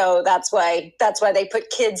 And so that's why they put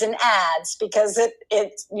kids in ads, because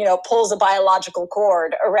it pulls a biological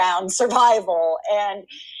cord around survival. And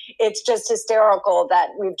it's just hysterical that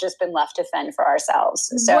we've just been left to fend for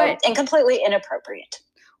ourselves. So, and completely inappropriate.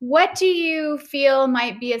 What do you feel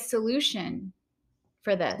might be a solution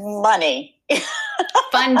for this? Money.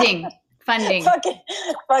 Funding.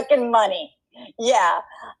 Fucking money. Yeah.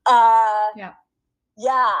 Yeah.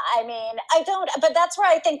 But that's where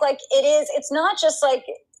I think like it's not just like,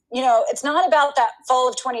 it's not about that fall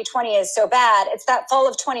of 2020 is so bad. It's that fall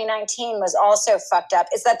of 2019 was also fucked up.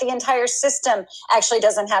 It's that the entire system actually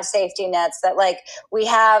doesn't have safety nets, that like we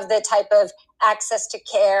have the type of access to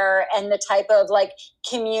care and the type of like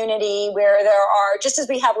community where there are, just as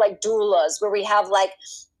we have like doulas, where we have like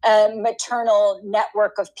a maternal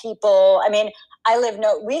network of people.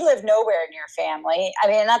 We live nowhere near family.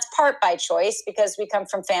 And that's part by choice, because we come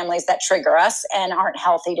from families that trigger us and aren't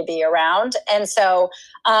healthy to be around. And so,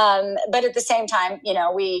 but at the same time,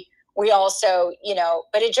 we also,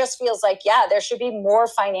 but it just feels like, yeah, there should be more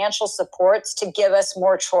financial supports to give us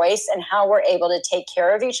more choice in how we're able to take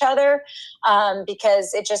care of each other.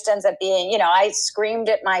 Because it just ends up being, I screamed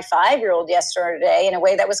at my 5-year-old yesterday in a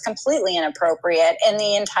way that was completely inappropriate. And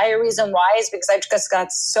the entire reason why is because I've just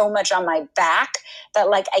got so much on my back that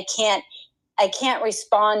like, I can't can't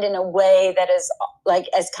respond in a way that is like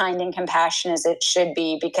as kind and compassionate as it should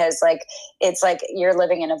be, because like it's like you're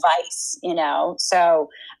living in a vice, you know. So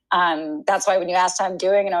that's why when you asked how I'm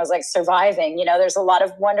doing, and I was like, surviving, you know, there's a lot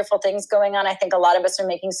of wonderful things going on. I think a lot of us are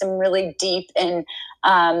making some really deep and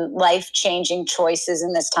life-changing choices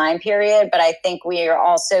in this time period, but I think we are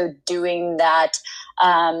also doing that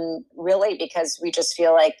really because we just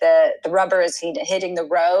feel like the rubber is hitting the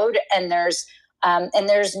road, and there's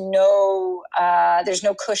no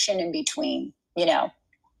cushion in between, you know.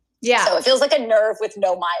 Yeah. So it feels like a nerve with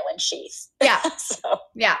no myelin sheath. Yeah.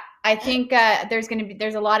 Yeah. I think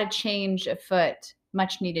there's a lot of change afoot,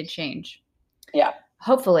 much needed change. Yeah.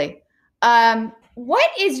 Hopefully. What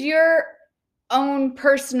is your own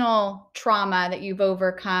personal trauma that you've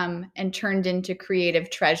overcome and turned into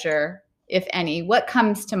creative treasure, if any? What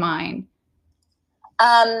comes to mind?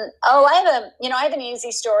 I have an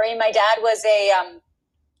easy story. My dad was a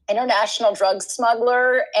international drug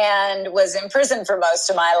smuggler and was in prison for most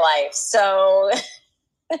of my life. So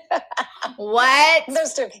what?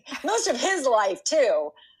 most of his life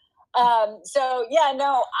too. I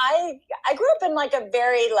grew up in like a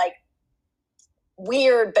very like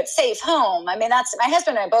weird but safe home. I mean, that's my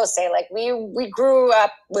husband and I both say, like, we grew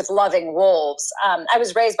up with loving wolves. I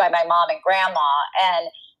was raised by my mom and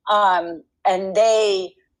grandma, and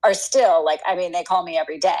they are still like, I mean, they call me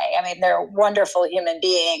every day. I mean, they're wonderful human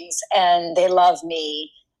beings, and they love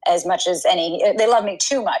me as much as they love me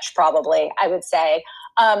too much, probably, I would say.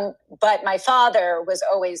 But my father was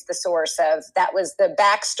always the source of, that was the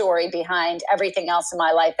backstory behind everything else in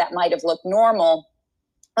my life that might have looked normal,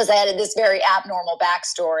 was I had this very abnormal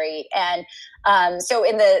backstory. And so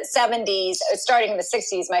in the 70s, starting in the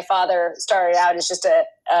 60s, my father started out as just a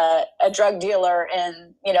drug dealer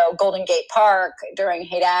in, you know, Golden Gate Park during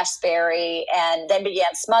Haight-Ashbury, and then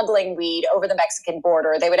began smuggling weed over the Mexican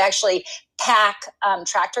border. They would actually pack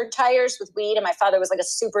tractor tires with weed, and my father was like a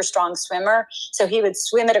super strong swimmer, so he would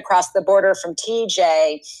swim it across the border from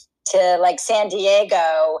TJ to like San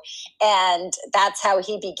Diego, and that's how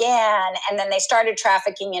he began. And then they started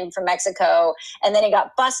trafficking in from Mexico, and then he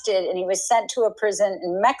got busted and he was sent to a prison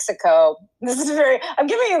in Mexico. This is I'm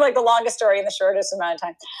giving you like the longest story in the shortest amount of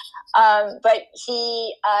time. But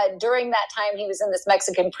he, during that time he was in this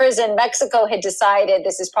Mexican prison, Mexico had decided,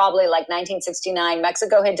 this is probably like 1969,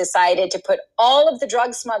 Mexico had decided to put all of the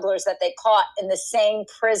drug smugglers that they caught in the same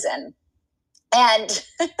prison. And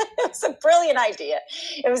it was a brilliant idea.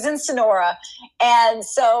 It was in Sonora. And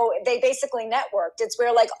so they basically networked. It's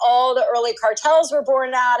where like all the early cartels were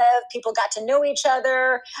born out of. People got to know each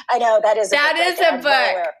other. I know that is a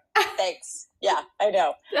book. Thanks. Yeah, I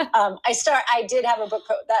know. I did have a book.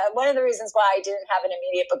 One of the reasons why I didn't have an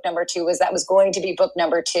immediate book number 2 was that was going to be book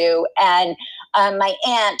number 2. And my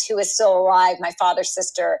aunt, who is still alive, my father's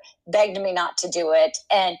sister, begged me not to do it.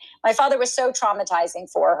 And my father was so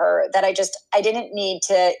traumatizing for her that I didn't need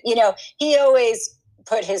to, you know, he always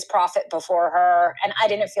put his profit before her, and I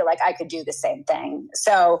didn't feel like I could do the same thing.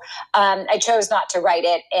 So I chose not to write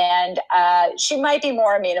it, and she might be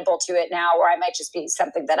more amenable to it now, or I might just be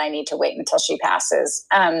something that I need to wait until she passes.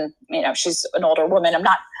 You know, she's an older woman.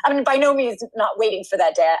 I'm by no means not waiting for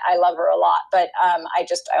that day. I love her a lot, but I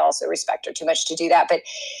also respect her too much to do that. But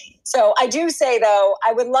so I do say, though,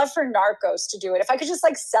 I would love for Narcos to do it. If I could just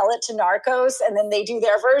like sell it to Narcos and then they do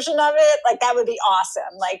their version of it, like that would be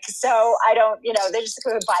awesome. Like, so I don't, you know, they're just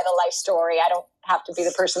going to buy the life story. I don't have to be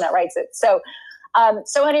the person that writes it. So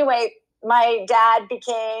anyway, my dad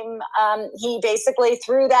became, he basically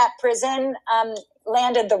through that prison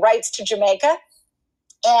landed the rights to Jamaica.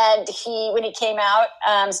 And when he came out,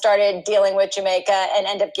 started dealing with Jamaica and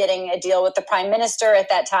ended up getting a deal with the prime minister at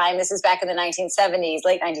that time. This is back in the 1970s,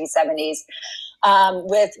 late 1970s,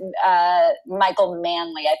 with Michael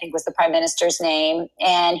Manley, I think was the prime minister's name.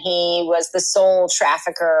 And he was the sole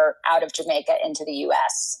trafficker out of Jamaica into the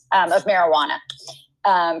U.S. Of marijuana.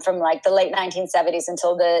 From like the late 1970s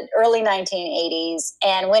until the early 1980s.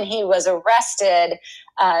 And when he was arrested,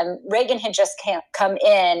 Reagan had just come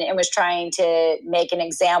in and was trying to make an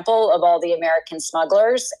example of all the American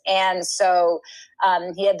smugglers. And so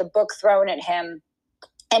he had the book thrown at him,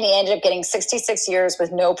 and he ended up getting 66 years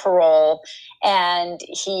with no parole. And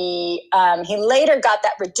he later got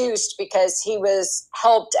that reduced because he was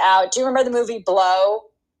helped out. Do you remember the movie Blow?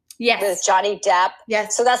 Yes. With Johnny Depp.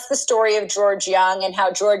 Yes. So that's the story of George Young and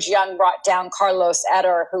how George Young brought down Carlos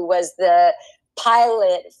Eder, who was the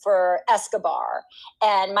pilot for Escobar.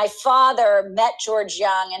 And my father met George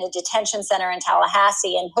Young in a detention center in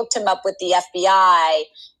Tallahassee and hooked him up with the FBI.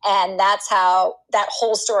 And that's how that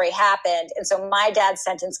whole story happened. And so my dad's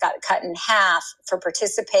sentence got cut in half for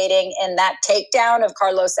participating in that takedown of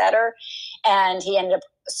Carlos Eder. And he ended up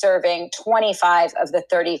serving 25 of the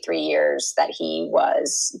 33 years that he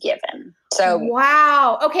was given. So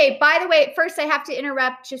wow. Okay. By the way, first I have to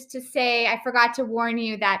interrupt just to say I forgot to warn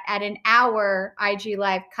you that at an hour IG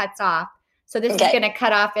Live cuts off. So this is going to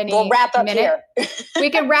cut off any We'll wrap up minute. Here. We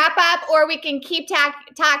can wrap up or we can keep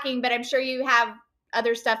talking, but I'm sure you have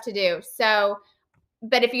other stuff to do. So,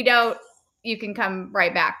 but if you don't, you can come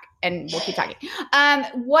right back and we'll keep talking.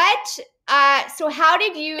 So how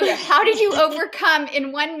did you overcome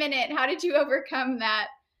in 1 minute? How did you overcome that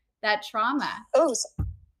trauma? Oh,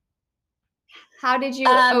 how did you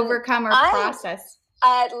overcome or process?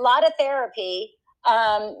 A lot of therapy.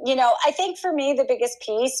 I think for me, the biggest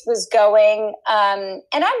piece was going, and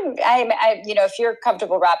if you're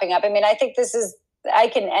comfortable wrapping up, I mean, I think I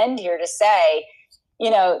can end here to say,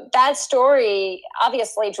 that story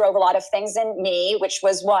obviously drove a lot of things in me, which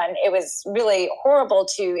was one, it was really horrible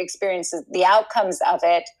to experience the outcomes of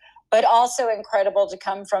it, but also incredible to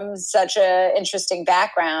come from such a interesting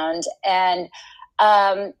background. And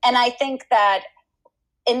I think that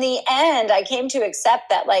in the end, I came to accept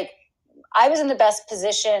that, like, I was in the best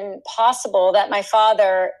position possible, that my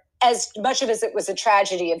father, as much of as it was a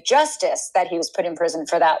tragedy of justice that he was put in prison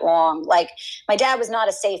for that long, like, my dad was not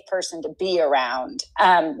a safe person to be around.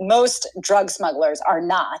 Most drug smugglers are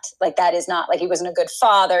not. Like, that is not, like, he wasn't a good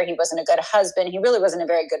father. He wasn't a good husband. He really wasn't a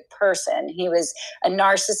very good person. He was a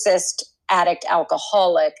narcissist, addict,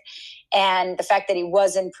 alcoholic. And the fact that he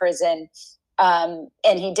was in prison, and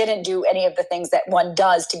he didn't do any of the things that one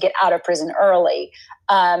does to get out of prison early.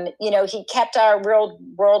 He kept our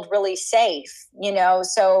world really safe,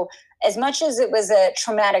 so as much as it was a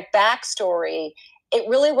traumatic backstory, it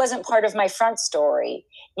really wasn't part of my front story,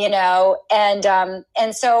 and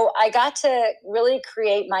so I got to really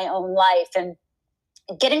create my own life. And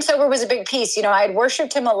getting sober was a big piece. I had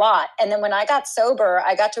worshiped him a lot. And then when I got sober,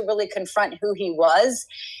 I got to really confront who he was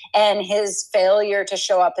and his failure to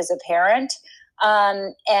show up as a parent.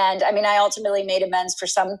 And I mean, I ultimately made amends for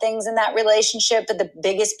some things in that relationship, but the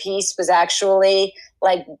biggest piece was actually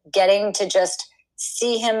like getting to just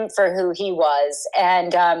see him for who he was.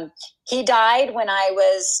 And he died when I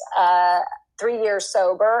was 3 years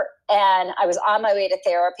sober, and I was on my way to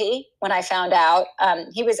therapy when I found out.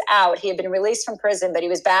 He was out. He had been released from prison, but he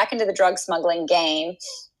was back into the drug smuggling game.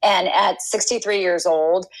 And at 63 years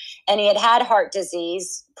old, and he had heart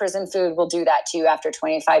disease. Prison food will do that to you after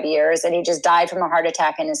 25 years. And he just died from a heart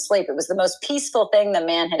attack in his sleep. It was the most peaceful thing the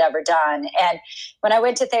man had ever done. And when I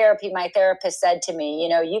went to therapy, my therapist said to me,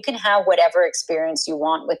 you can have whatever experience you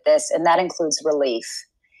want with this, and that includes relief.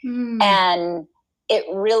 And it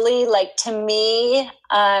really, like, to me,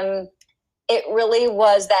 it really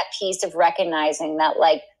was that piece of recognizing that,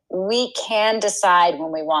 like, we can decide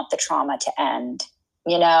when we want the trauma to end.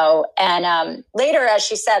 And later, as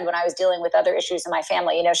she said, when I was dealing with other issues in my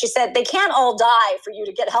family, she said, they can't all die for you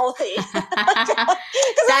to get healthy. Because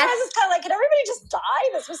I was kind of like, can everybody just die?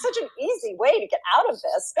 This was such an easy way to get out of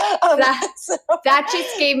this. That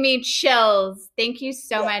just gave me chills. Thank you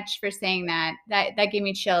so much for saying that. That gave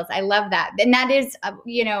me chills. I love that. And that is,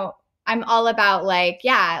 I'm all about like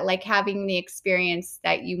having the experience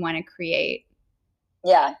that you want to create.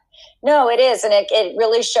 Yeah, no, it is. And it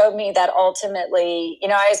really showed me that ultimately,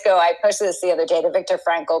 I posted this the other day, the Viktor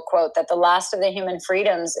Frankl quote, that the last of the human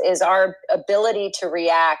freedoms is our ability to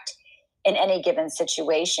react in any given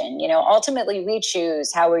situation. Ultimately we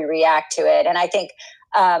choose how we react to it. And I think,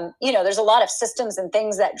 there's a lot of systems and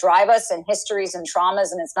things that drive us and histories and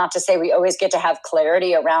traumas. And it's not to say we always get to have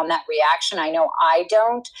clarity around that reaction. I know I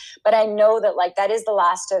don't, but I know that, like, that is the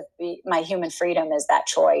last of my human freedom, is that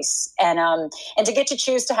choice. And to get to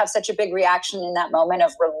choose to have such a big reaction in that moment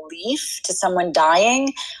of relief to someone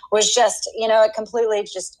dying was just, it completely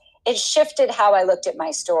just, it shifted how I looked at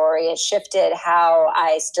my story. It shifted how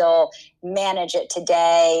I still manage it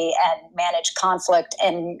today and manage conflict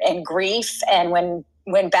and grief. And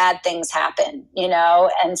when bad things happen,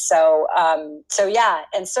 and so yeah,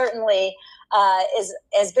 and certainly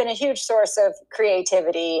has been a huge source of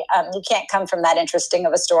creativity. You can't come from that interesting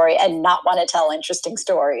of a story and not want to tell interesting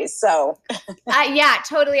stories. So yeah,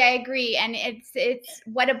 totally, I agree. And it's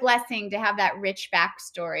what a blessing to have that rich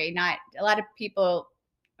backstory. Not a lot of people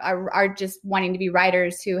are just wanting to be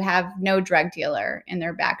writers who have no drug dealer in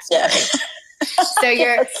their backstory. Yeah. So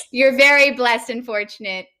you're very blessed and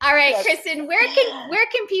fortunate. All right, yes. Kristen, where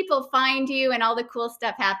can people find you and all the cool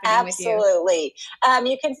stuff happening with you? Absolutely.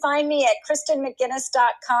 You can find me at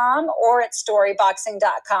KristenMcGinnis.com or at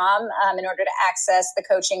StoryBoxing.com in order to access the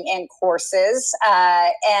coaching and courses.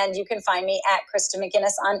 And you can find me at Kristen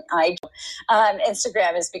McGinnis on IG.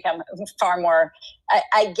 Instagram has become far more,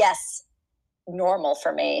 I guess, normal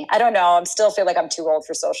for me. I don't know. I still feel like I'm too old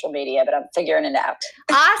for social media, but I'm figuring it out.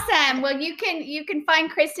 Awesome. Well, you can find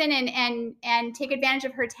Kristen and take advantage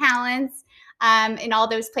of her talents in all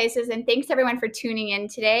those places. And thanks everyone for tuning in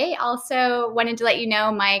today. Also wanted to let you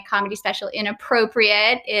know my comedy special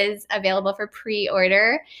Inappropriate is available for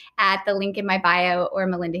pre-order at the link in my bio or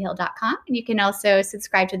melindahill.com. And you can also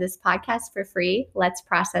subscribe to this podcast for free. Let's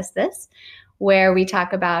Process This, where we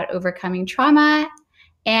talk about overcoming trauma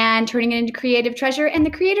and turning it into creative treasure and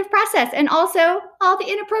the creative process, and also all the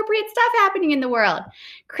inappropriate stuff happening in the world.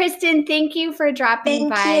 Kristen, thank you for dropping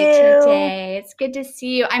by today. It's good to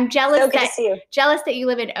see you. I'm jealous that you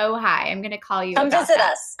live in Ojai. I'm going to call you. Come visit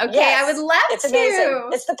us. Okay, yes. I would love to. It's amazing.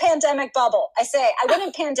 It's the pandemic bubble. I say I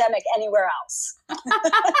wouldn't pandemic anywhere else.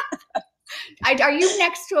 Are you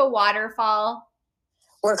next to a waterfall?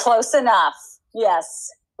 We're close enough.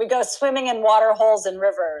 Yes. We go swimming in water holes and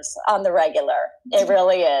rivers on the regular. It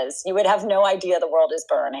really is. You would have no idea the world is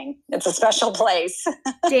burning. It's a special place.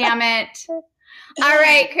 Damn it. All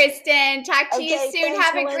right, Kristen. Talk to you soon. Thanks,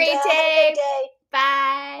 have Melinda. a great day. Have a good day.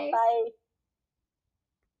 Bye. Bye.